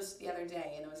to post the other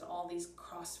day, and it was all these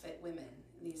CrossFit women,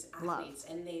 these athletes,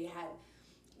 and they had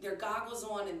their goggles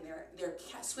on and their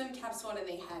swim caps on, and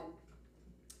they had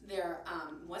their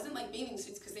wasn't like bathing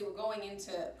suits, because they were going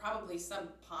into probably some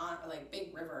pond or like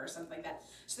big river or something like that.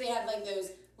 So they had like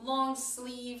those long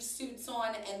sleeve suits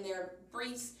on and their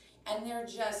briefs, and they're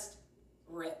just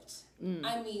ripped.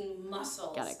 I mean,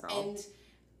 muscles. Get it, girl. And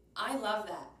I love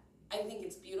that. I think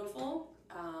it's beautiful.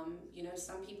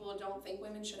 Some people don't think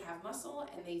women should have muscle,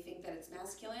 and they think that it's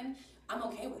masculine. I'm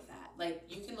okay with that. Like,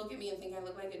 you can look at me and think I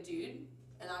look like a dude,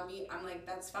 and I'm like,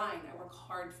 that's fine. I work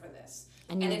hard for this.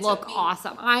 And you look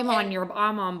awesome. I'm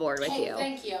on board with you.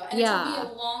 Thank you. And it took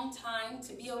me a long time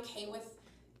to be okay with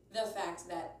the fact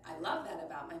that I love that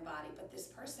about my body. But this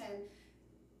person,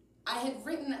 I had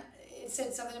written, it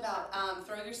said something about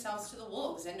throw yourselves to the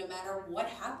wolves, and no matter what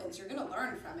happens, you're going to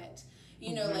learn from it.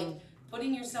 Like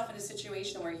putting yourself in a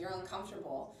situation where you're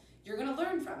uncomfortable, you're going to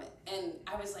learn from it. And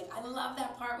I was like, I love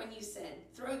that part when you said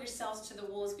throw yourselves to the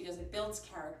wolves, because it builds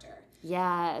character.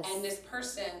 Yes. And this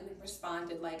person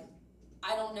responded like,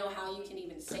 I don't know how you can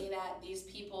even say that. These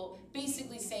people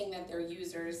basically saying that they're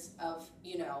users of,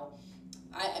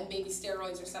 maybe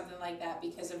steroids or something like that,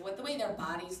 because of the way their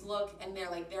bodies look, and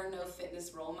they're no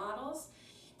fitness role models.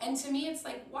 And to me, it's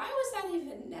like, why was that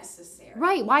even necessary?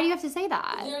 Right. Why do you have to say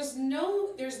that? There's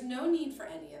no need for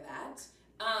any of that.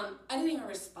 I didn't even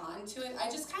respond to it.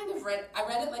 I just kind of read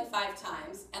it like 5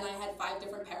 times, and I had 5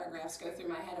 different paragraphs go through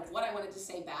my head of what I wanted to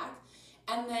say back.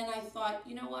 And then I thought,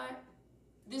 you know what?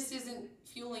 This isn't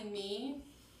fueling me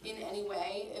in any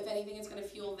way. If anything, it's going to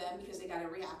fuel them because they got a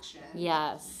reaction.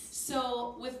 Yes.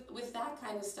 So with that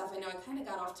kind of stuff, I know I kind of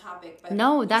got off topic, but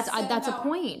no, that's a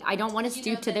point. I don't want to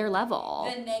stoop to their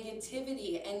level. The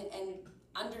negativity and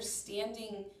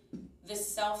understanding the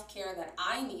self-care that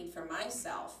I need for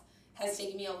myself has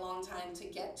taken me a long time to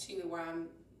get to where I'm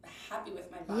happy with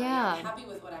my body. Yeah. I'm happy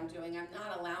with what I'm doing. I'm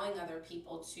not allowing other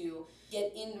people to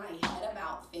get in my head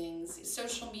about things.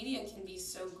 Social media can be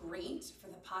so great for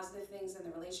the positive things and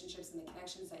the relationships and the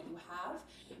connections that you have.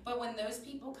 But when those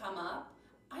people come up,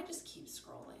 I just keep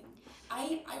scrolling.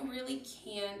 I really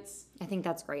can't. I think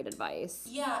that's great advice.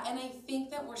 Yeah, and I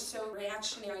think that we're so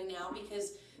reactionary now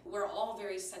because we're all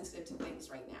very sensitive to things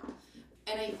right now.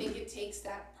 And I think it takes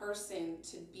that person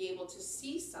to be able to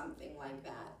see something like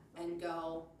that and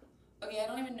go, okay, I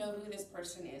don't even know who this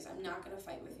person is. I'm not going to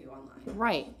fight with you online.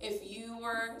 Right. If you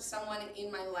were someone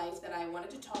in my life that I wanted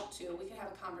to talk to, we could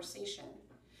have a conversation.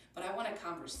 But I want a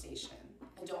conversation.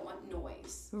 I don't want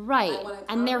noise. Right.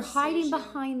 And they're hiding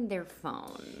behind their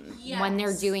phone. Yes. When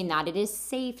they're doing that. It is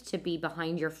safe to be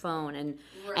behind your phone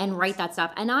and write that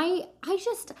stuff. And I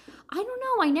don't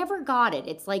know. I never got it.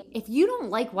 It's like, if you don't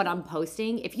like what I'm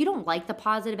posting, if you don't like the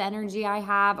positive energy I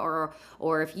have, or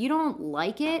if you don't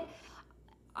like it,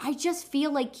 I just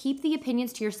feel like keep the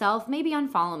opinions to yourself. Maybe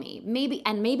unfollow me.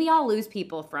 Maybe I'll lose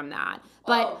people from that.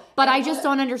 But I just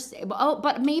don't understand.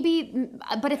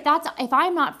 But if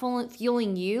I'm not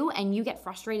fueling you and you get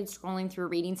frustrated scrolling through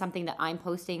reading something that I'm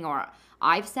posting or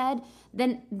I've said,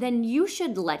 then you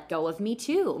should let go of me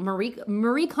too.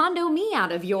 Marie Kondo me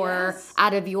out of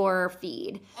your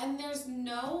feed. And there's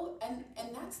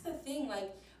and that's the thing,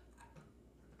 like,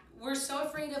 we're so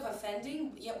afraid of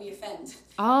offending, yet we offend.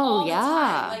 Oh, all yeah.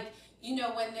 the time.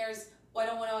 Like, when there's, I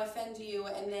don't want to offend you,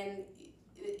 and then,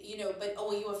 but,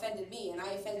 you offended me, and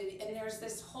I offended you. And there's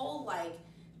this whole, like,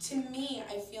 to me,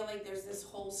 I feel like there's this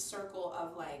whole circle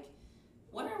of, like,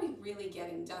 what are we really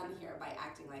getting done here by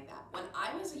acting like that? When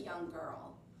I was a young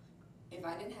girl, if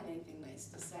I didn't have anything nice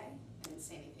to say, I didn't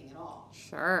say anything at all.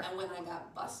 Sure. And when I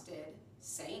got busted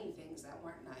saying things that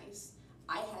weren't nice,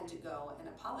 I had to go and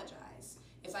apologize.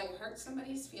 If I hurt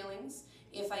somebody's feelings,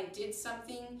 if I did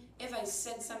something, if I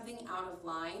said something out of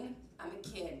line, I'm a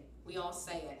kid. We all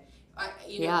say it.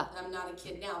 I'm not a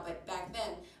kid now, but back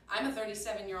then, I'm a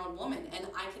 37-year-old woman, and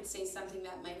I could say something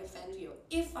that might offend you.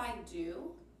 If I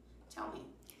do, tell me.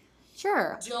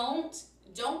 Sure.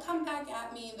 Don't come back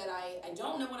at me that I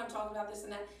don't know what I'm talking about, this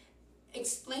and that.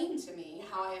 Explain to me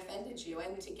how I offended you,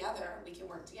 and together we can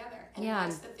work together. And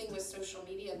that's the thing with social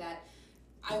media that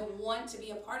I want to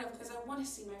be a part of, because I want to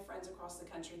see my friends across the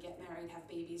country get married, have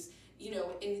babies,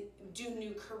 and do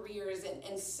new careers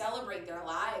and celebrate their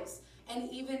lives. And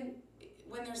even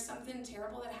when there's something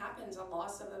terrible that happens, a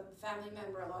loss of a family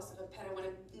member, a loss of a pet, I want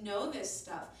to know this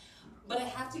stuff. But I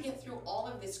have to get through all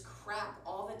of this crap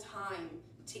all the time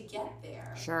to get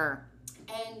there. Sure.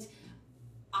 And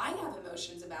I have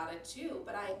emotions about it too,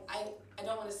 but I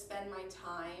don't want to spend my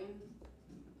time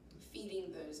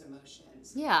feeding those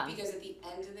emotions. Yeah. Because at the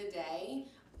end of the day,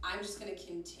 I'm just going to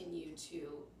continue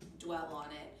to dwell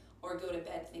on it or go to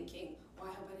bed thinking, well,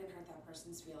 I hope I didn't hurt that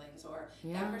person's feelings, or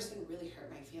that person really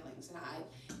hurt my feelings. And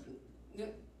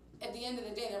at the end of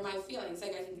the day, they're my feelings.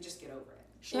 Like, I can just get over it.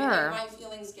 Sure. If my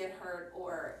feelings get hurt,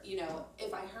 or,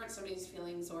 if I hurt somebody's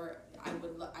feelings, or I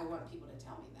want people to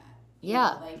tell me that.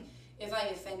 Yeah. Like, if I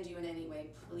offend you in any way,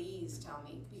 please tell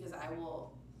me, because I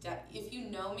will. If you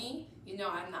know me, you know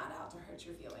I'm not out to hurt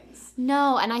your feelings.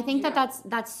 No, and I think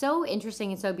that's so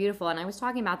interesting and so beautiful. And I was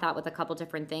talking about that with a couple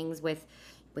different things with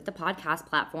the podcast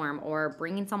platform, or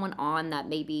bringing someone on that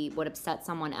maybe would upset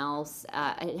someone else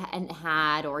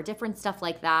or different stuff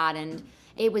like that. And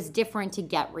it was different to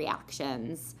get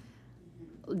reactions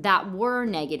that were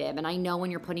negative. And I know when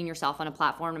you're putting yourself on a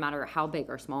platform, no matter how big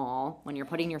or small, when you're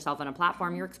putting yourself on a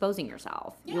platform, you're exposing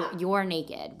yourself. Yeah. You're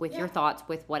naked with your thoughts,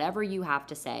 with whatever you have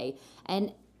to say.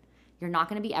 And you're not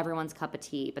going to be everyone's cup of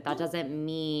tea, but that doesn't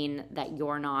mean that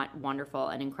you're not wonderful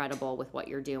and incredible with what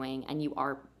you're doing, and you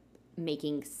are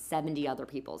making 70 other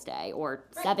people's day, or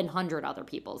 700 other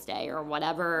people's day, or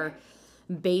whatever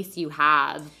base you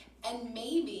have. And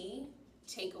maybe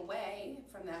take away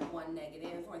from that one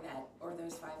negative, or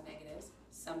those 5 negatives,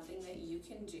 something that you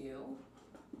can do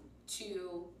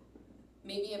to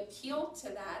maybe appeal to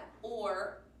that,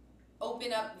 or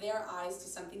open up their eyes to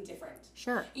something different.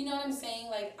 Sure. You know what I'm saying?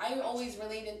 Like, I always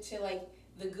relate it to, like,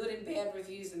 the good and bad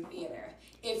reviews in theater.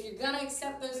 If you're gonna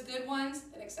accept those good ones,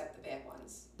 then accept the bad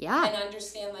ones. Yeah. And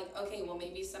understand, like, okay, well,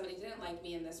 maybe somebody didn't like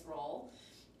me in this role,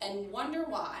 and wonder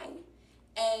why.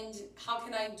 And how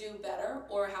can I do better,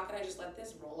 or how can I just let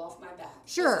this roll off my back?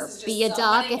 Sure, be a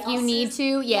duck if you need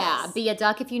to. Yeah, be a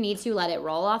duck if you need to. Let it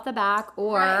roll off the back,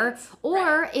 or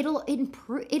it'll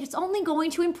improve. It's only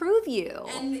going to improve you.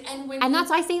 And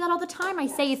that's, I say that all the time. I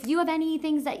say, if you have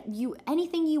anything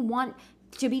you want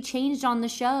to be changed on the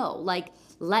show, like,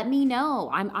 let me know.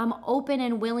 I'm open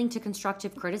and willing to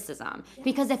constructive criticism.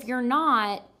 Because if you're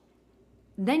not,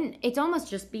 then it's almost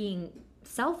just being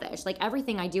selfish. Like,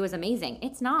 everything I do is amazing.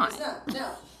 It's not. It's not,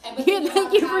 no.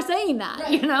 Thank you for saying that, But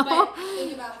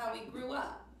think about how we grew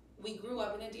up. We grew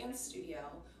up in a dance studio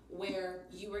where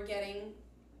you were getting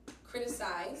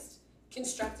criticized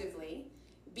constructively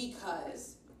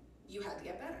because you had to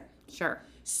get better. Sure.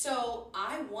 So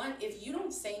if you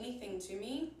don't say anything to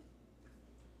me,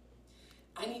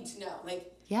 I need to know.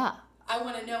 Like, yeah. I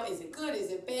want to know, is it good?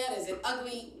 Is it bad? Is it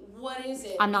ugly? What is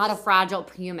it? I'm not a fragile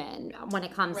human when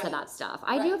it comes to that stuff.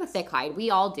 I do have a thick hide. We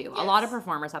all do. Yes. A lot of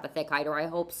performers have a thick hide, or I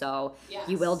hope so. Yes.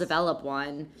 You will develop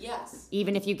one. Yes.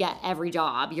 Even if you get every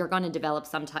job, you're going to develop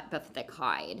some type of thick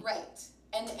hide. Right.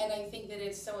 And I think that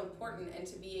it's so important, and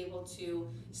to be able to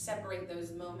separate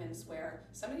those moments where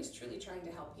somebody's truly trying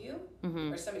to help you,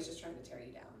 or somebody's just trying to tear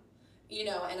you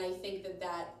down. And I think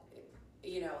that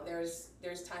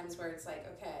there's times where it's like,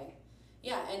 okay,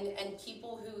 yeah, and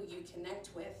people who you connect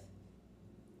with,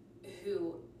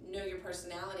 who know your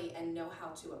personality and know how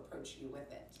to approach you with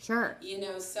it. Sure.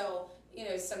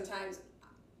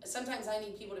 Sometimes I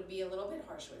need people to be a little bit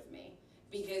harsh with me,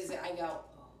 because I go,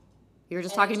 you were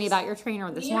just talking to me about your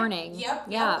trainer this morning. Yep.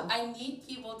 Yeah. I need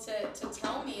people to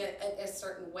tell me a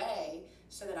certain way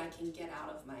so that I can get out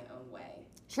of my own way.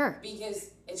 Sure.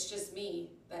 Because it's just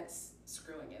me that's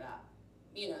screwing it up.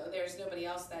 There's nobody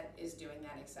else that is doing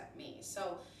that except me.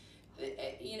 So,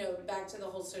 back to the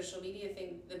whole social media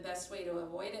thing, the best way to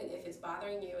avoid it, if it's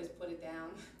bothering you, is put it down.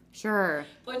 Sure.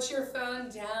 Put your phone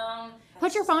down.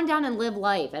 Put your phone down and live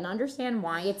life, and understand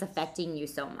why it's affecting you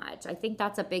so much. I think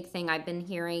that's a big thing I've been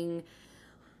hearing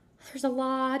There's a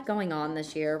lot going on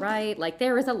this year, right? Like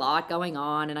there is a lot going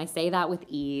on, and I say that with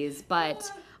ease,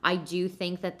 but I do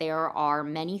think that there are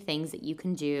many things that you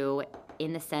can do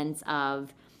in the sense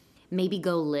of maybe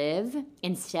go live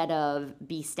instead of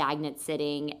be stagnant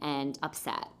sitting and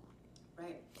upset.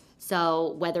 Right.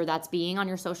 So whether that's being on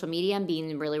your social media and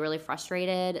being really, really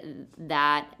frustrated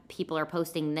that people are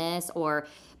posting this, or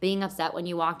being upset when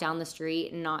you walk down the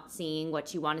street and not seeing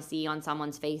what you want to see on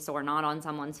someone's face or not on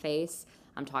someone's face.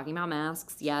 I'm talking about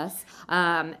masks, yes.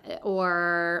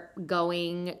 Or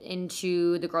going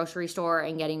into the grocery store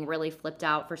and getting really flipped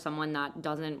out for someone that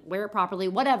doesn't wear it properly,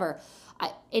 whatever.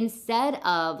 Instead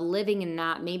of living in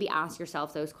that, maybe ask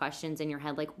yourself those questions in your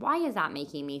head, like, why is that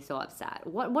making me so upset?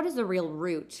 What is the real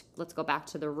root? Let's go back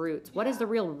to the roots. What is the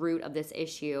real root of this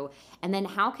issue? And then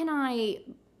how can I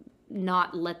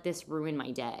not let this ruin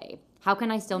my day? How can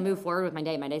I still move forward with my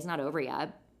day? My day's not over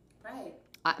yet. Right.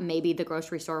 Maybe the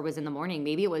grocery store was in the morning.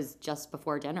 Maybe it was just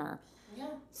before dinner. Yeah.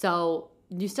 So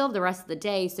you still have the rest of the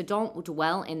day. So don't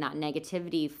dwell in that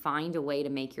negativity. Find a way to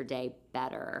make your day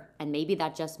better. And maybe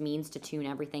that just means to tune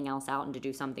everything else out and to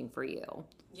do something for you.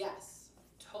 Yes,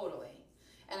 totally.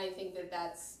 And I think that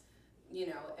that's,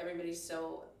 everybody's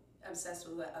so obsessed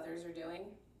with what others are doing.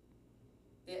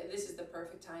 This is the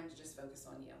perfect time to just focus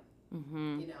on you.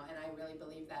 Mm-hmm. And I really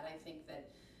believe that. I think that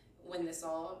when this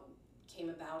all came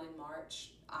about in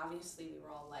March, obviously we were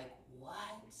all like,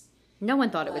 what? No one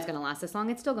thought it was going to last this long.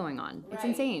 It's still going on. It's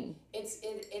insane. It's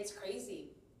crazy.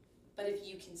 But if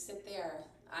you can sit there,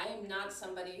 I am not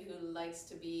somebody who likes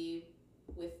to be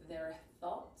with their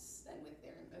thoughts and with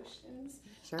their emotions.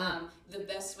 Sure. The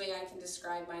best way I can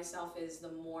describe myself is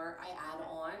the more I add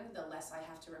on, the less I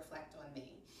have to reflect on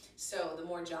me. So the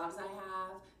more jobs I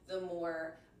have, the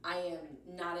more I am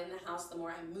not in the house, the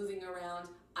more I'm moving around,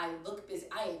 I look busy,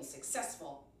 I am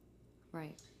successful.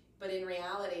 Right. But in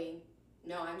reality,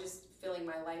 no, I'm just filling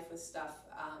my life with stuff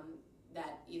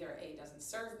that either A, doesn't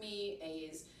serve me, A,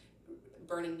 is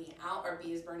burning me out, or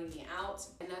B, is burning me out.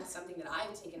 And that's something that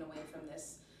I've taken away from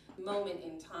this moment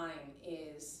in time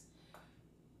is,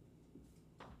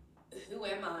 who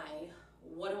am I?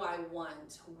 What do I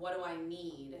want? What do I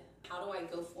need? How do I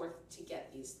go forth to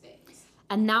get these things?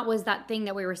 And that was that thing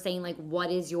that we were saying, like,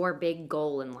 what is your big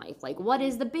goal in life? Like, what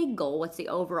is the big goal? What's the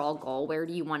overall goal? Where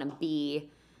do you want to be?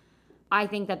 I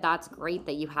think that that's great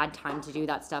that you had time to do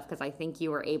that stuff, because I think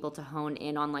you were able to hone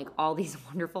in on, like, all these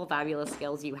wonderful, fabulous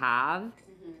skills you have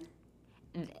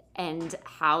and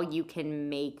how you can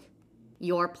make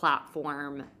your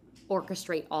platform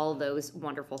orchestrate all those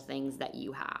wonderful things that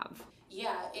you have.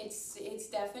 Yeah, it's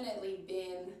definitely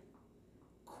been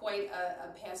quite a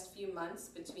past few months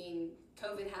between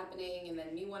COVID happening and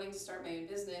then me wanting to start my own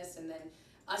business and then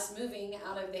us moving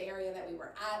out of the area that we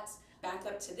were at back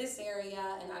up to this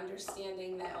area and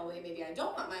understanding that, oh wait, maybe I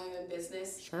don't want my own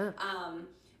business. Sure.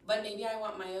 But maybe I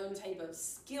want my own type of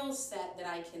skill set that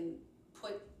I can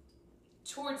put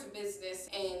towards a business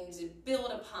and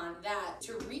build upon that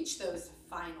to reach those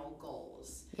final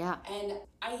goals. Yeah. And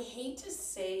I hate to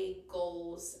say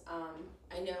goals.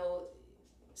 I know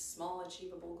small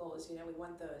achievable goals, we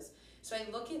want those. So I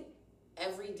look at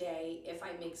every day, if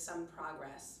I make some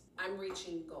progress, I'm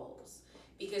reaching goals.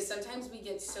 Because sometimes we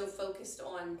get so focused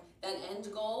on that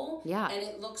end goal, and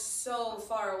it looks so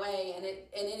far away, and it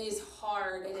is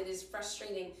hard, and it is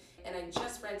frustrating. And I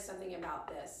just read something about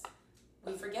this.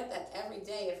 We forget that every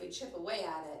day, if we chip away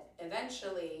at it,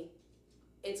 eventually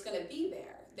it's going to be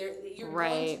there. You're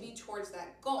going to be towards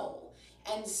that goal.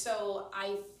 And so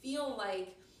I feel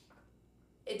like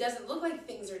it doesn't look like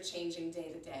things are changing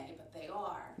day to day, but they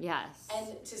are. Yes.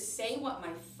 And to say what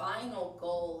my final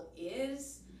goal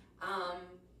is I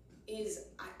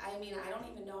don't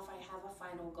even know if I have a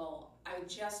final goal. I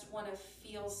just want to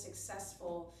feel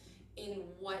successful in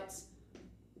what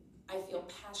I feel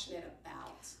passionate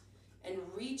about and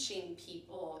reaching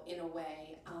people in a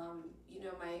way.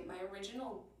 My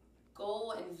original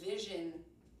goal and vision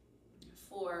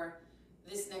for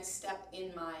this next step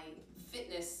in my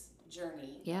fitness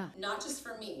journey. Yeah. Not just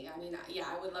for me. I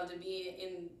would love to be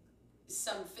in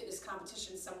some fitness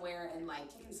competition somewhere and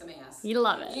kicking some ass. You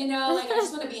love it. I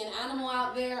just want to be an animal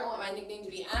out there. I want my nickname to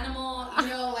be Animal.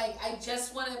 I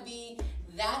just want to be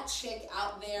that chick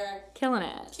out there. Killing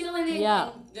it.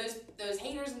 Yeah. And those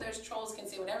haters and those trolls can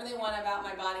say whatever they want about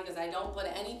my body because I don't put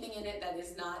anything in it that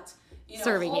is not,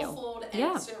 serving you. whole food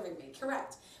and serving me.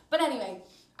 Correct. But anyway,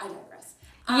 I digress.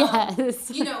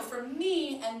 Yes. For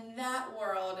me and that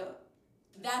world,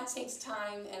 that takes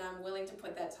time, and I'm willing to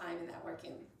put that time and that work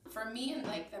in. For me, in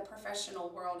the professional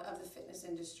world of the fitness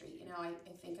industry, I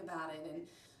think about it and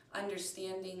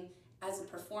understanding as a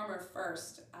performer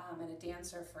first and a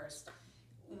dancer first,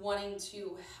 wanting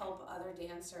to help other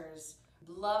dancers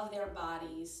love their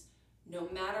bodies no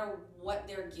matter what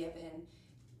they're given,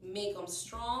 make them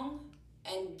strong,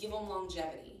 and give them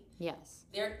longevity. Yes.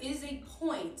 There is a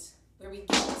point where we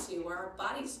get to where our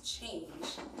bodies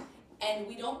change and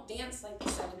we don't dance like the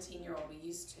 17-year-old we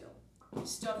used to. You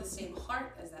still have the same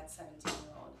heart as that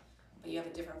 17-year-old, but you have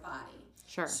a different body.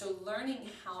 Sure. So learning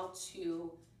how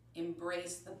to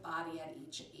embrace the body at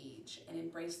each age and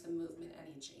embrace the movement at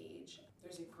each age.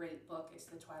 There's a great book. It's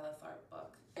the Twyla Tharp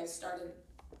book. I started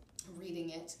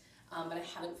reading it, but I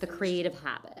haven't The finished. Creative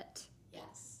Habit.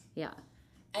 Yes. Yeah.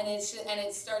 And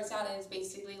it starts out and it's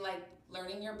basically like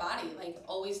learning your body, like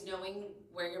always knowing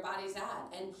where your body's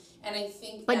at. And I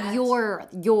think But that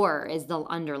your is the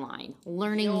underline.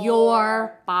 Learning Your.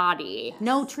 your body. Yes.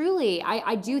 No, truly.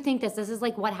 I do think this is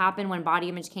like what happened when Body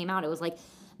Image came out. It was like,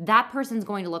 that person's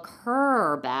going to look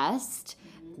her best.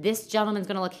 This gentleman's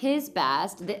going to look his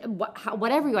best.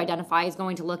 Whatever you identify is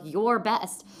going to look your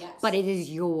best. Yes. But it is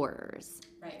yours.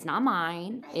 Right. It's not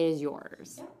mine. Right. It is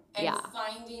yours. Yeah. And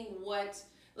finding what,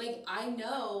 like, I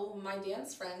know my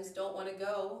dance friends don't want to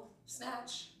go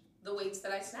snatch the weights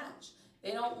that I snatch.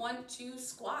 They don't want to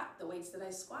squat the weights that I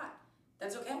squat.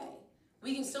 That's okay.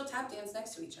 We can still tap dance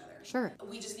next to each other. Sure.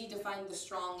 We just need to find the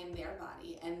strong in their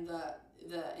body and the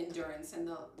endurance and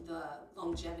the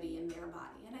longevity in their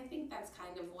body. And I think that's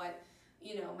kind of what,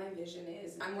 my vision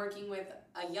is. I'm working with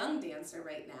a young dancer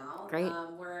right now. Great.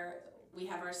 Where we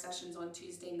have our sessions on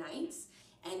Tuesday nights.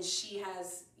 And she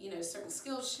has, certain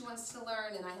skills she wants to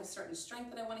learn, and I have certain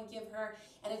strength that I want to give her.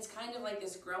 And it's kind of like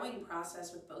this growing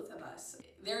process with both of us.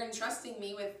 They're entrusting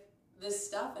me with this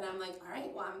stuff, and I'm like, all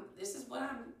right, well, this is what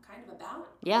I'm kind of about.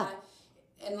 Yeah.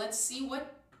 And let's see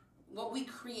what we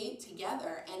create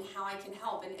together and how I can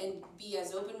help and be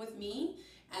as open with me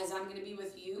as I'm going to be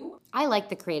with you. I like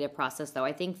the creative process, though.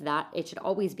 I think that it should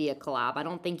always be a collab. I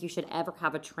don't think you should ever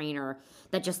have a trainer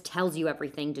that just tells you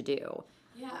everything to do.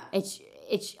 Yeah.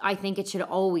 I think it should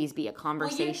always be a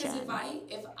conversation. Well, yeah,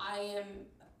 because if I am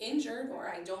injured or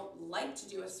I don't like to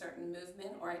do a certain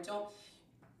movement or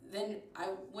then I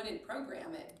wouldn't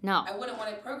program it. No. I wouldn't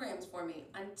want it programmed for me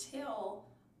until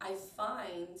I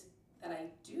find that I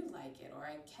do like it or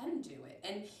I can do it.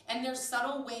 And there's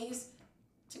subtle ways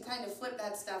to kind of flip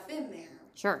that stuff in there.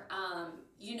 Sure.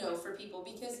 For people,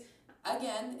 because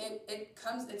again,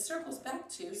 it circles back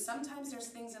to sometimes there's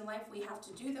things in life we have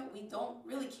to do that we don't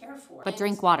really care for. But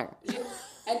drink water.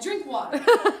 And drink water.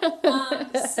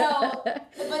 But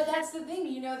that's the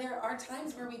thing, there are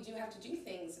times where we do have to do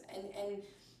things, and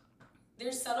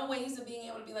there's subtle ways of being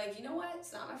able to be like, you know what,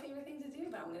 it's not my favorite thing to do,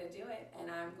 but I'm going to do it, and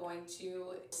I'm going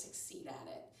to succeed at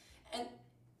it. And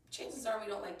chances are we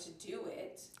don't like to do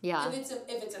it. Yeah. If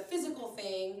it's a physical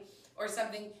thing or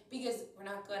something, because we're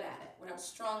not good at it, we're not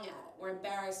strong at it, we're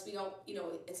embarrassed, we don't,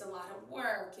 it's a lot of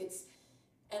work,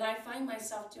 and I find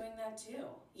myself doing that too.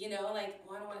 Like,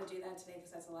 well, I don't want to do that today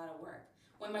because that's a lot of work.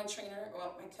 When my trainer,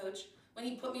 or my coach, when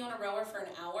he put me on a rower for an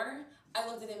hour, I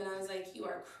looked at him and I was like, you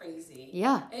are crazy.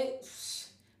 Yeah.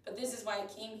 But this is why I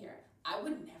came here. I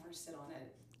would never sit on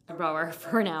a rower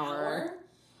for an hour.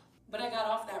 But I got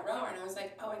off that rower and I was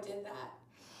like, oh, I did that.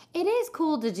 It is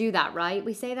cool to do that, right?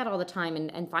 We say that all the time,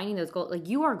 and finding those goals. Like,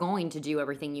 you are going to do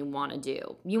everything you want to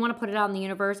do. You want to put it out in the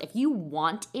universe. If you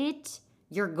want it,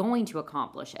 you're going to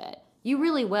accomplish it. You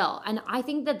really will. And I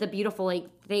think that the beautiful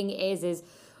thing is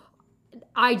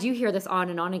I do hear this on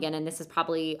and on again, and this is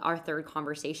probably our third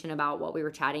conversation about what we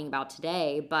were chatting about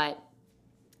today. But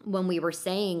when we were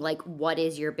saying, like, what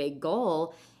is your big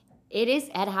goal? It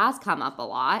has come up a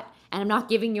lot. And I'm not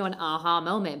giving you an aha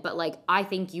moment, but like, I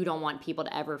think you don't want people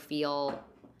to ever feel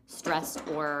stressed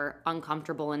or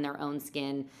uncomfortable in their own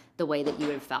skin the way that you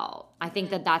have felt. I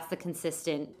think that that's the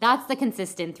consistent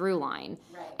through line.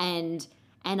 Right.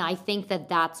 And I think that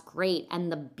that's great. And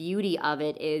the beauty of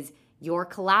it is you're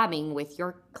collabing with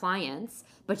your clients,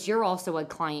 but you're also a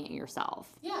client yourself.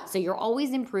 Yeah. So you're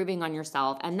always improving on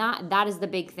yourself. And that is the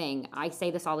big thing. I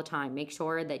say this all the time. Make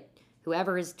sure that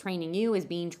whoever is training you is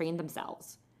being trained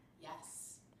themselves.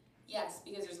 Yes,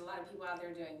 because there's a lot of people out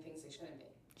there doing things they shouldn't be.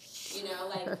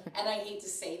 And I hate to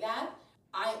say that.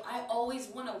 I always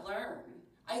want to learn.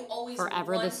 I always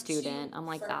forever want the student. I'm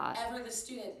like that. Forever the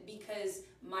student, because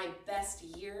my best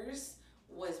years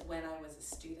was when I was a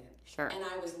student. Sure. And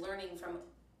I was learning from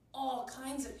all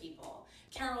kinds of people.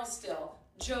 Carol Still,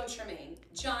 Joe Tremaine,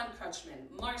 John Crutchman,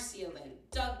 Marcia Lynn,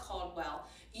 Doug Caldwell.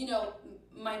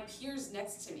 My peers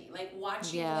next to me, like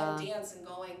watching them dance and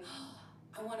going,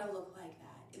 oh, I want to look like that.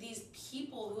 These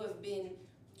people who have been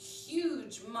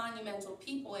huge, monumental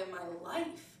people in my life,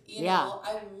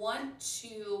 I want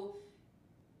to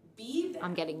be them.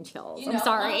 I'm getting chills. You I'm know,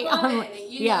 sorry.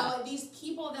 You know, these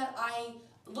people that I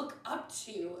look up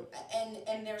to,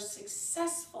 and they're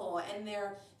successful, and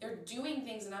they're doing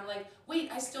things, and I'm like, wait,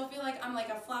 I still feel like I'm like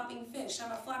a flopping fish.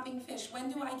 I'm a flopping fish.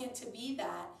 When do I get to be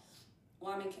that?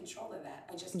 Well, I'm in control of that.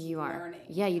 I just keep learning.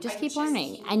 Yeah, you just keep keep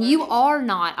learning. And learning. you are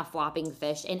not a flopping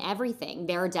fish in everything.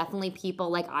 There are definitely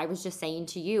people, like I was just saying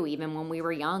to you, even when we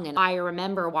were young. And I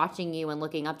remember watching you and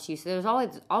looking up to you. So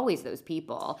there's always those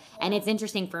people. Yeah. And it's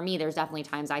interesting for me. There's definitely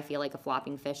times I feel like a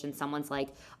flopping fish and someone's like,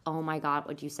 oh my God,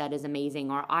 what you said is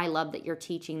amazing. Or I love that you're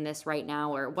teaching this right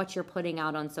now. Or what you're putting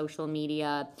out on social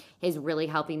media is really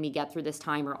helping me get through this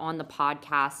time, or on the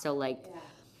podcast. So like... Yeah.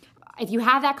 If you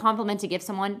have that compliment to give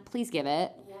someone, please give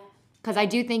it. Because I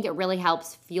do think it really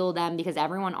helps fuel them, because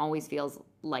everyone always feels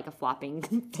like a flopping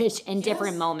fish in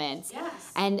different moments.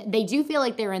 Yes. And they do feel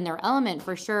like they're in their element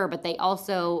for sure, but they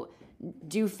also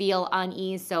do feel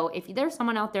unease. So if there's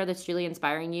someone out there that's truly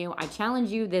inspiring you, I challenge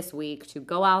you this week to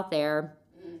go out there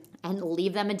and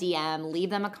leave them a DM, leave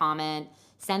them a comment,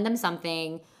 send them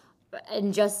something,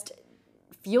 and just...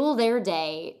 fuel their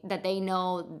day, that they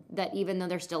know that even though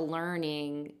they're still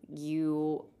learning,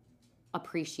 you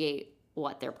appreciate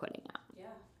what they're putting out.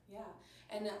 Yeah.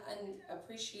 And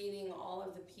appreciating all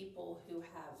of the people who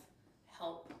have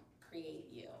helped create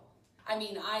you. I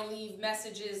mean, I leave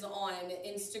messages on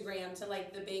Instagram to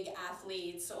like the big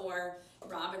athletes, or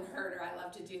Robin Herder. I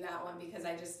love to do that one because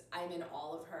I'm in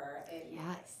all of her. And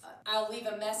yes. I'll leave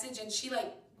a message and she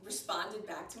like responded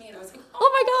back to me, and I was like, oh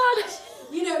my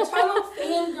God. You know, total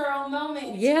fangirl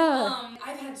moment. Yeah.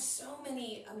 I've had so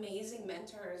many amazing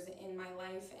mentors in my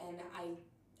life, and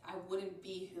I wouldn't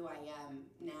be who I am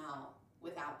now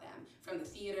without them. From the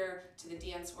theater to the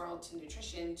dance world to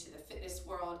nutrition to the fitness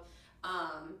world.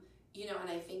 You know,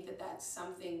 and I think that that's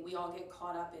something we all get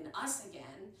caught up in us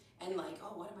again, and like,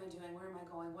 oh, what am I doing? Where am I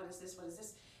going? What is this? What is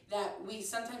this? That we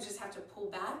sometimes just have to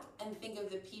pull back and think of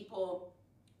the people,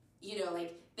 you know,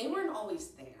 like they weren't always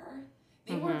there.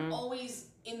 They weren't always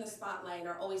in the spotlight,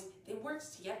 or always, they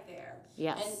worked to get there.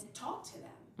 Yes. And talk to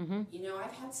them. You know,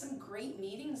 I've had some great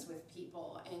meetings with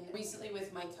people, and recently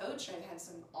with my coach, I've had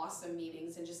some awesome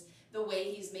meetings, and just the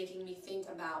way he's making me think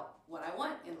about what I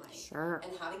want in life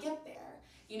and how to get there.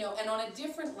 You know, and on a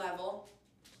different level,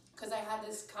 because I had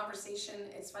this conversation,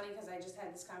 it's funny because I just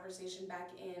had this conversation back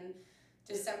in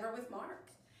December with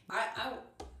Mark.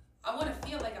 I want to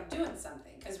feel like I'm doing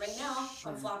something, because right now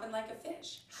I'm flopping like a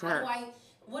fish.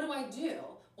 What do I do?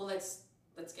 Well, let's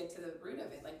get to the root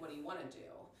of it. Like, what do you want to do?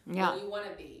 Yeah. What do you want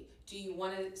to be? Do you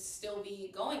want to still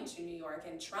be going to New York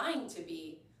and trying to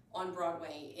be on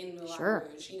Broadway in Moulin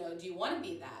Rouge? You know, do you want to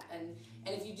be that? And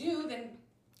if you do, then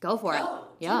go for it.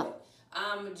 Yeah. Do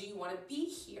it. Do you want to be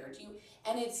here?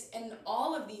 And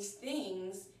all of these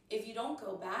things, if you don't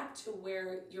go back to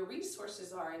where your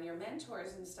resources are and your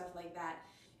mentors and stuff like that,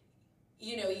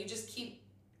 you know, you just keep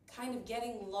kind of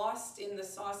getting lost in the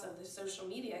sauce of the social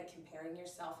media, comparing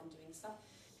yourself and doing stuff.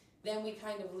 Then we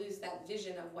kind of lose that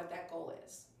vision of what that goal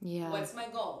is. Yeah. What's my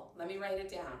goal? Let me write it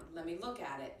down. Let me look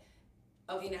at it.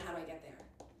 Okay, now how do I get there?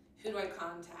 Who do I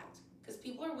contact? Because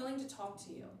people are willing to talk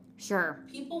to you. Sure.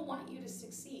 People want you to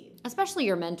succeed. Especially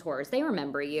your mentors. They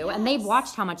remember you, and they've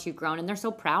watched how much you've grown, and they're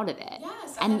so proud of it.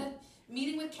 Yes. I had a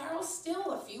meeting with Carol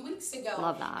Still a few weeks ago.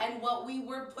 Love that. And what we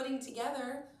were putting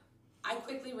together, I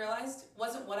quickly realized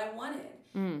wasn't what I wanted.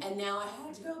 And now I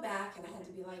had to go back, and I had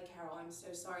to be like, Carol, I'm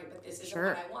so sorry, but this isn't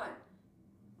what I want.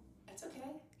 That's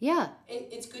okay. Yeah.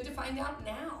 It's good to find out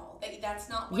now that that's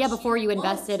not what before you want.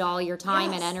 invested all your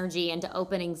time and energy into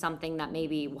opening something that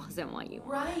maybe wasn't what you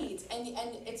wanted. Right. And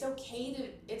it's okay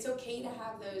to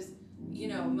have those, you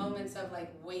know, moments of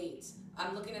like, wait,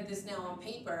 I'm looking at this now on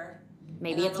paper.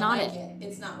 Maybe it's not it.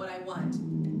 It's not what I want.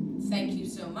 Thank you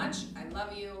so much. I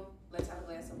love you. Let's have a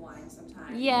glass of wine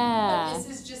sometime. Yeah. But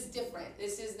this is just different.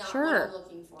 This is not what I'm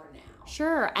looking for now.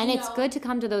 Sure. And it's good to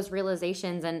come to those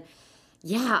realizations. And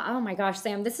yeah, oh my gosh,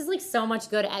 Sam, this is like so much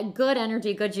good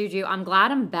energy, good juju. I'm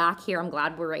glad I'm back here. I'm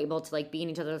glad we're able to like be in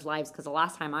each other's lives, because the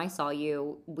last time I saw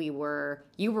you, you were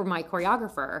my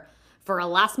choreographer for a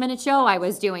last minute show I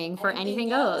was doing for Anything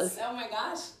Goes. Oh my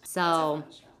gosh. So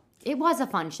it was a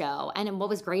fun show. And what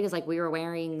was great is like we were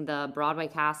wearing the Broadway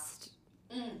cast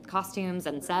costumes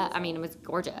and set. I mean, it was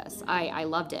gorgeous. I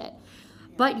loved it.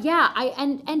 But yeah,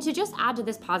 and to just add to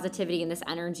this positivity and this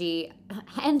energy,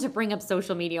 and to bring up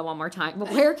social media one more time,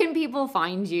 but where can people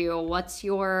find you? What's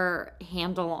your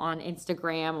handle on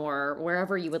Instagram or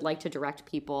wherever you would like to direct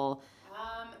people?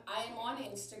 I am on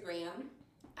Instagram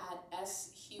at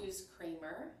 @Hewes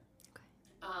Cramer.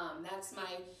 That's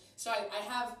my, so I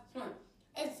have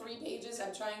 3 pages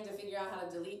I'm trying to figure out how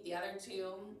to delete the other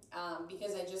two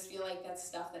because I just feel like that's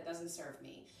stuff that doesn't serve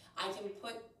me. I can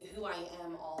put who I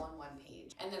am all on one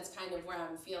page, and that's kind of where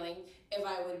I'm feeling. If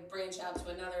I would branch out to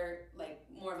another, like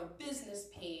more of a business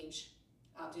page,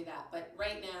 I'll do that. But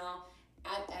right now,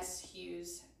 at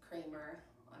Hewes Cramer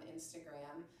on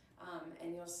Instagram,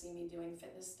 and you'll see me doing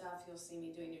fitness stuff. You'll see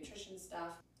me doing nutrition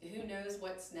stuff. Who knows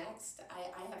what's next?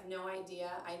 I have no idea.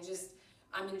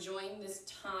 I'm enjoying this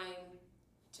time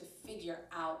to figure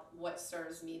out what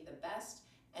serves me the best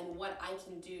and what I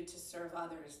can do to serve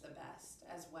others the best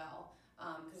as well.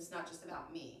 Because it's not just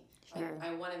about me. Sure.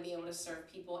 I want to be able to serve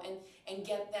people and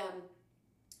get them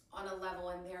on a level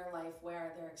in their life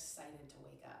where they're excited to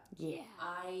wake up. Yeah.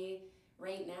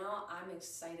 Right now, I'm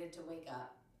excited to wake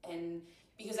up. And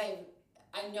because I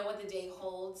know what the day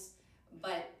holds,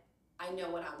 but I know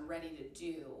what I'm ready to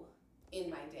do in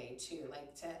my day too,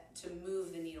 like to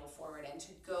move the needle forward and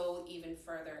to go even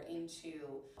further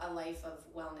into a life of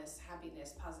wellness,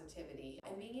 happiness, positivity,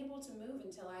 and being able to move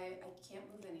until I can't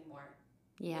move anymore.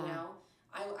 Yeah. You know,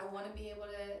 I want to be able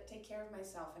to take care of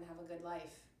myself and have a good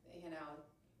life, you know,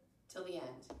 till the end.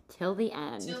 Till the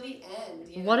end. Till the end.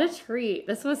 You know? What a treat.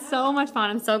 This was so much fun.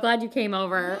 I'm so glad you came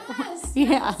over. Yes.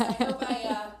 Yeah.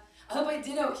 I hope I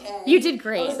did okay. You did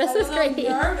great. This is great.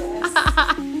 Nervous.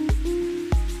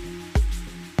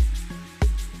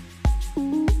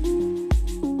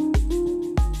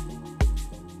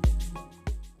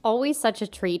 Always such a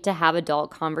treat to have adult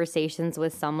conversations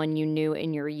with someone you knew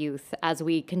in your youth as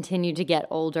we continue to get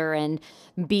older and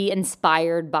be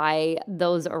inspired by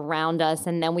those around us.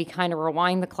 And then we kind of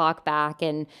rewind the clock back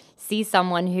and see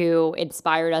someone who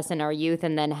inspired us in our youth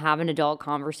and then have an adult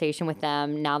conversation with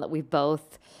them now that we've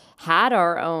both had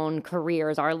our own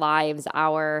careers, our lives,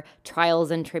 our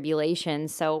trials and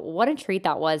tribulations. So what a treat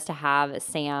that was to have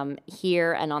Samm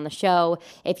here and on the show.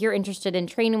 If you're interested in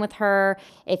training with her,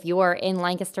 if you're in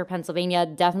Lancaster, Pennsylvania,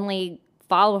 definitely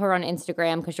follow her on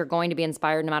Instagram because you're going to be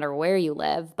inspired no matter where you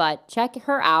live. But check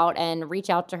her out and reach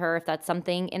out to her if that's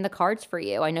something in the cards for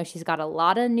you. I know she's got a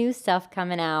lot of new stuff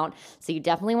coming out, so you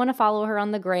definitely want to follow her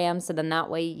on the gram so then that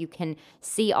way you can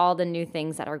see all the new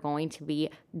things that are going to be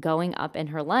going up in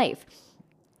her life.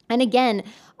 And again,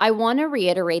 I want to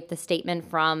reiterate the statement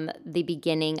from the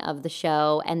beginning of the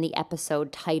show and the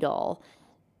episode title.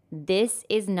 This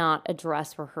is not a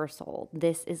dress rehearsal.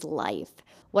 This is life.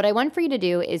 What I want for you to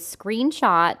do is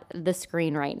screenshot the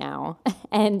screen right now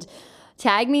and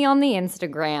tag me on the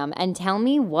Instagram and tell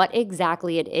me what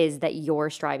exactly it is that you're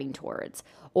striving towards,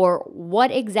 or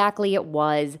what exactly it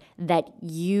was that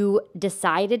you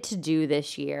decided to do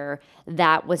this year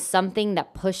that was something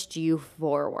that pushed you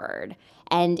forward.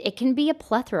 And it can be a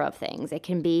plethora of things. It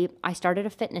can be, I started a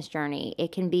fitness journey.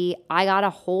 It can be, I got a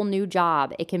whole new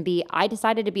job. It can be, I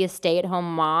decided to be a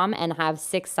stay-at-home mom and have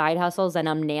 6 side hustles and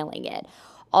I'm nailing it.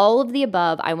 All of the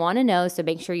above, I want to know, so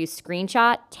make sure you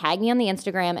screenshot, tag me on the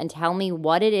Instagram, and tell me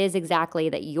what it is exactly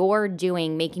that you're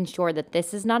doing, making sure that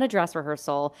this is not a dress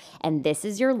rehearsal, and this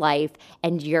is your life,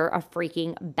 and you're a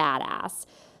freaking badass.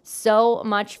 So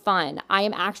much fun. I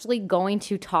am actually going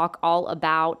to talk all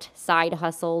about side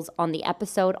hustles on the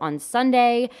episode on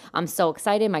Sunday. I'm so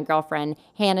excited. My girlfriend,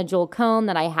 Hannah Jewel Cohn,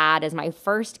 that I had as my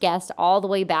first guest all the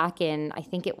way back in, I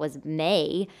think it was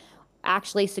May,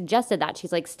 actually suggested that.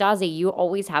 She's like, Stasi, you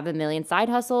always have a million side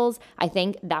hustles. I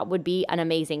think that would be an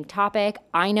amazing topic.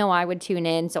 I know I would tune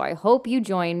in, so I hope you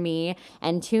join me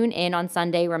and tune in on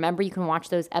Sunday. Remember, you can watch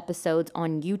those episodes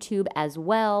on YouTube as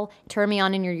well. Turn me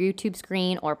on in your YouTube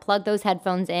screen or plug those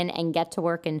headphones in and get to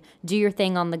work and do your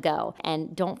thing on the go.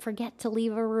 And don't forget to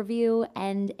leave a review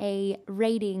and a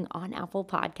rating on Apple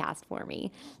Podcast for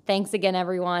me. Thanks again,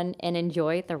 everyone, and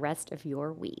enjoy the rest of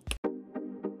your week.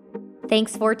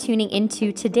 Thanks for tuning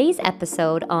into today's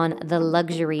episode on the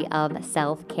luxury of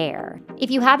self-care.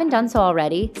 If you haven't done so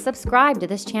already, subscribe to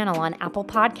this channel on Apple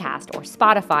Podcast or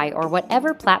Spotify or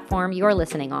whatever platform you're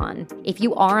listening on. If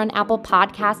you are on Apple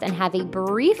Podcast and have a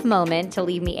brief moment to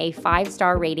leave me a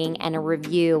 5-star rating and a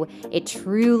review, it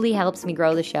truly helps me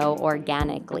grow the show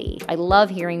organically. I love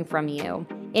hearing from you.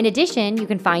 In addition, you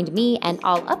can find me and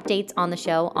all updates on the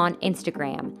show on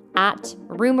Instagram at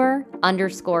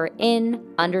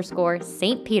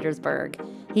rumor_in_St. Petersburg.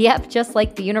 Yep, just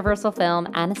like the Universal film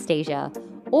Anastasia.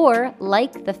 Or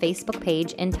like the Facebook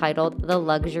page entitled The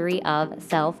Luxury of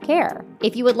Self-Care.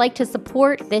 If you would like to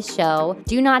support this show,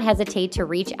 do not hesitate to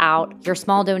reach out. Your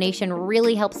small donation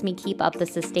really helps me keep up the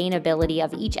sustainability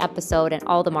of each episode and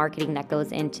all the marketing that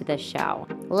goes into this show.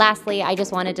 Lastly, I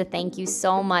just wanted to thank you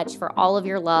so much for all of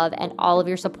your love and all of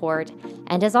your support,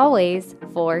 and as always,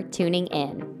 for tuning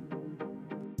in.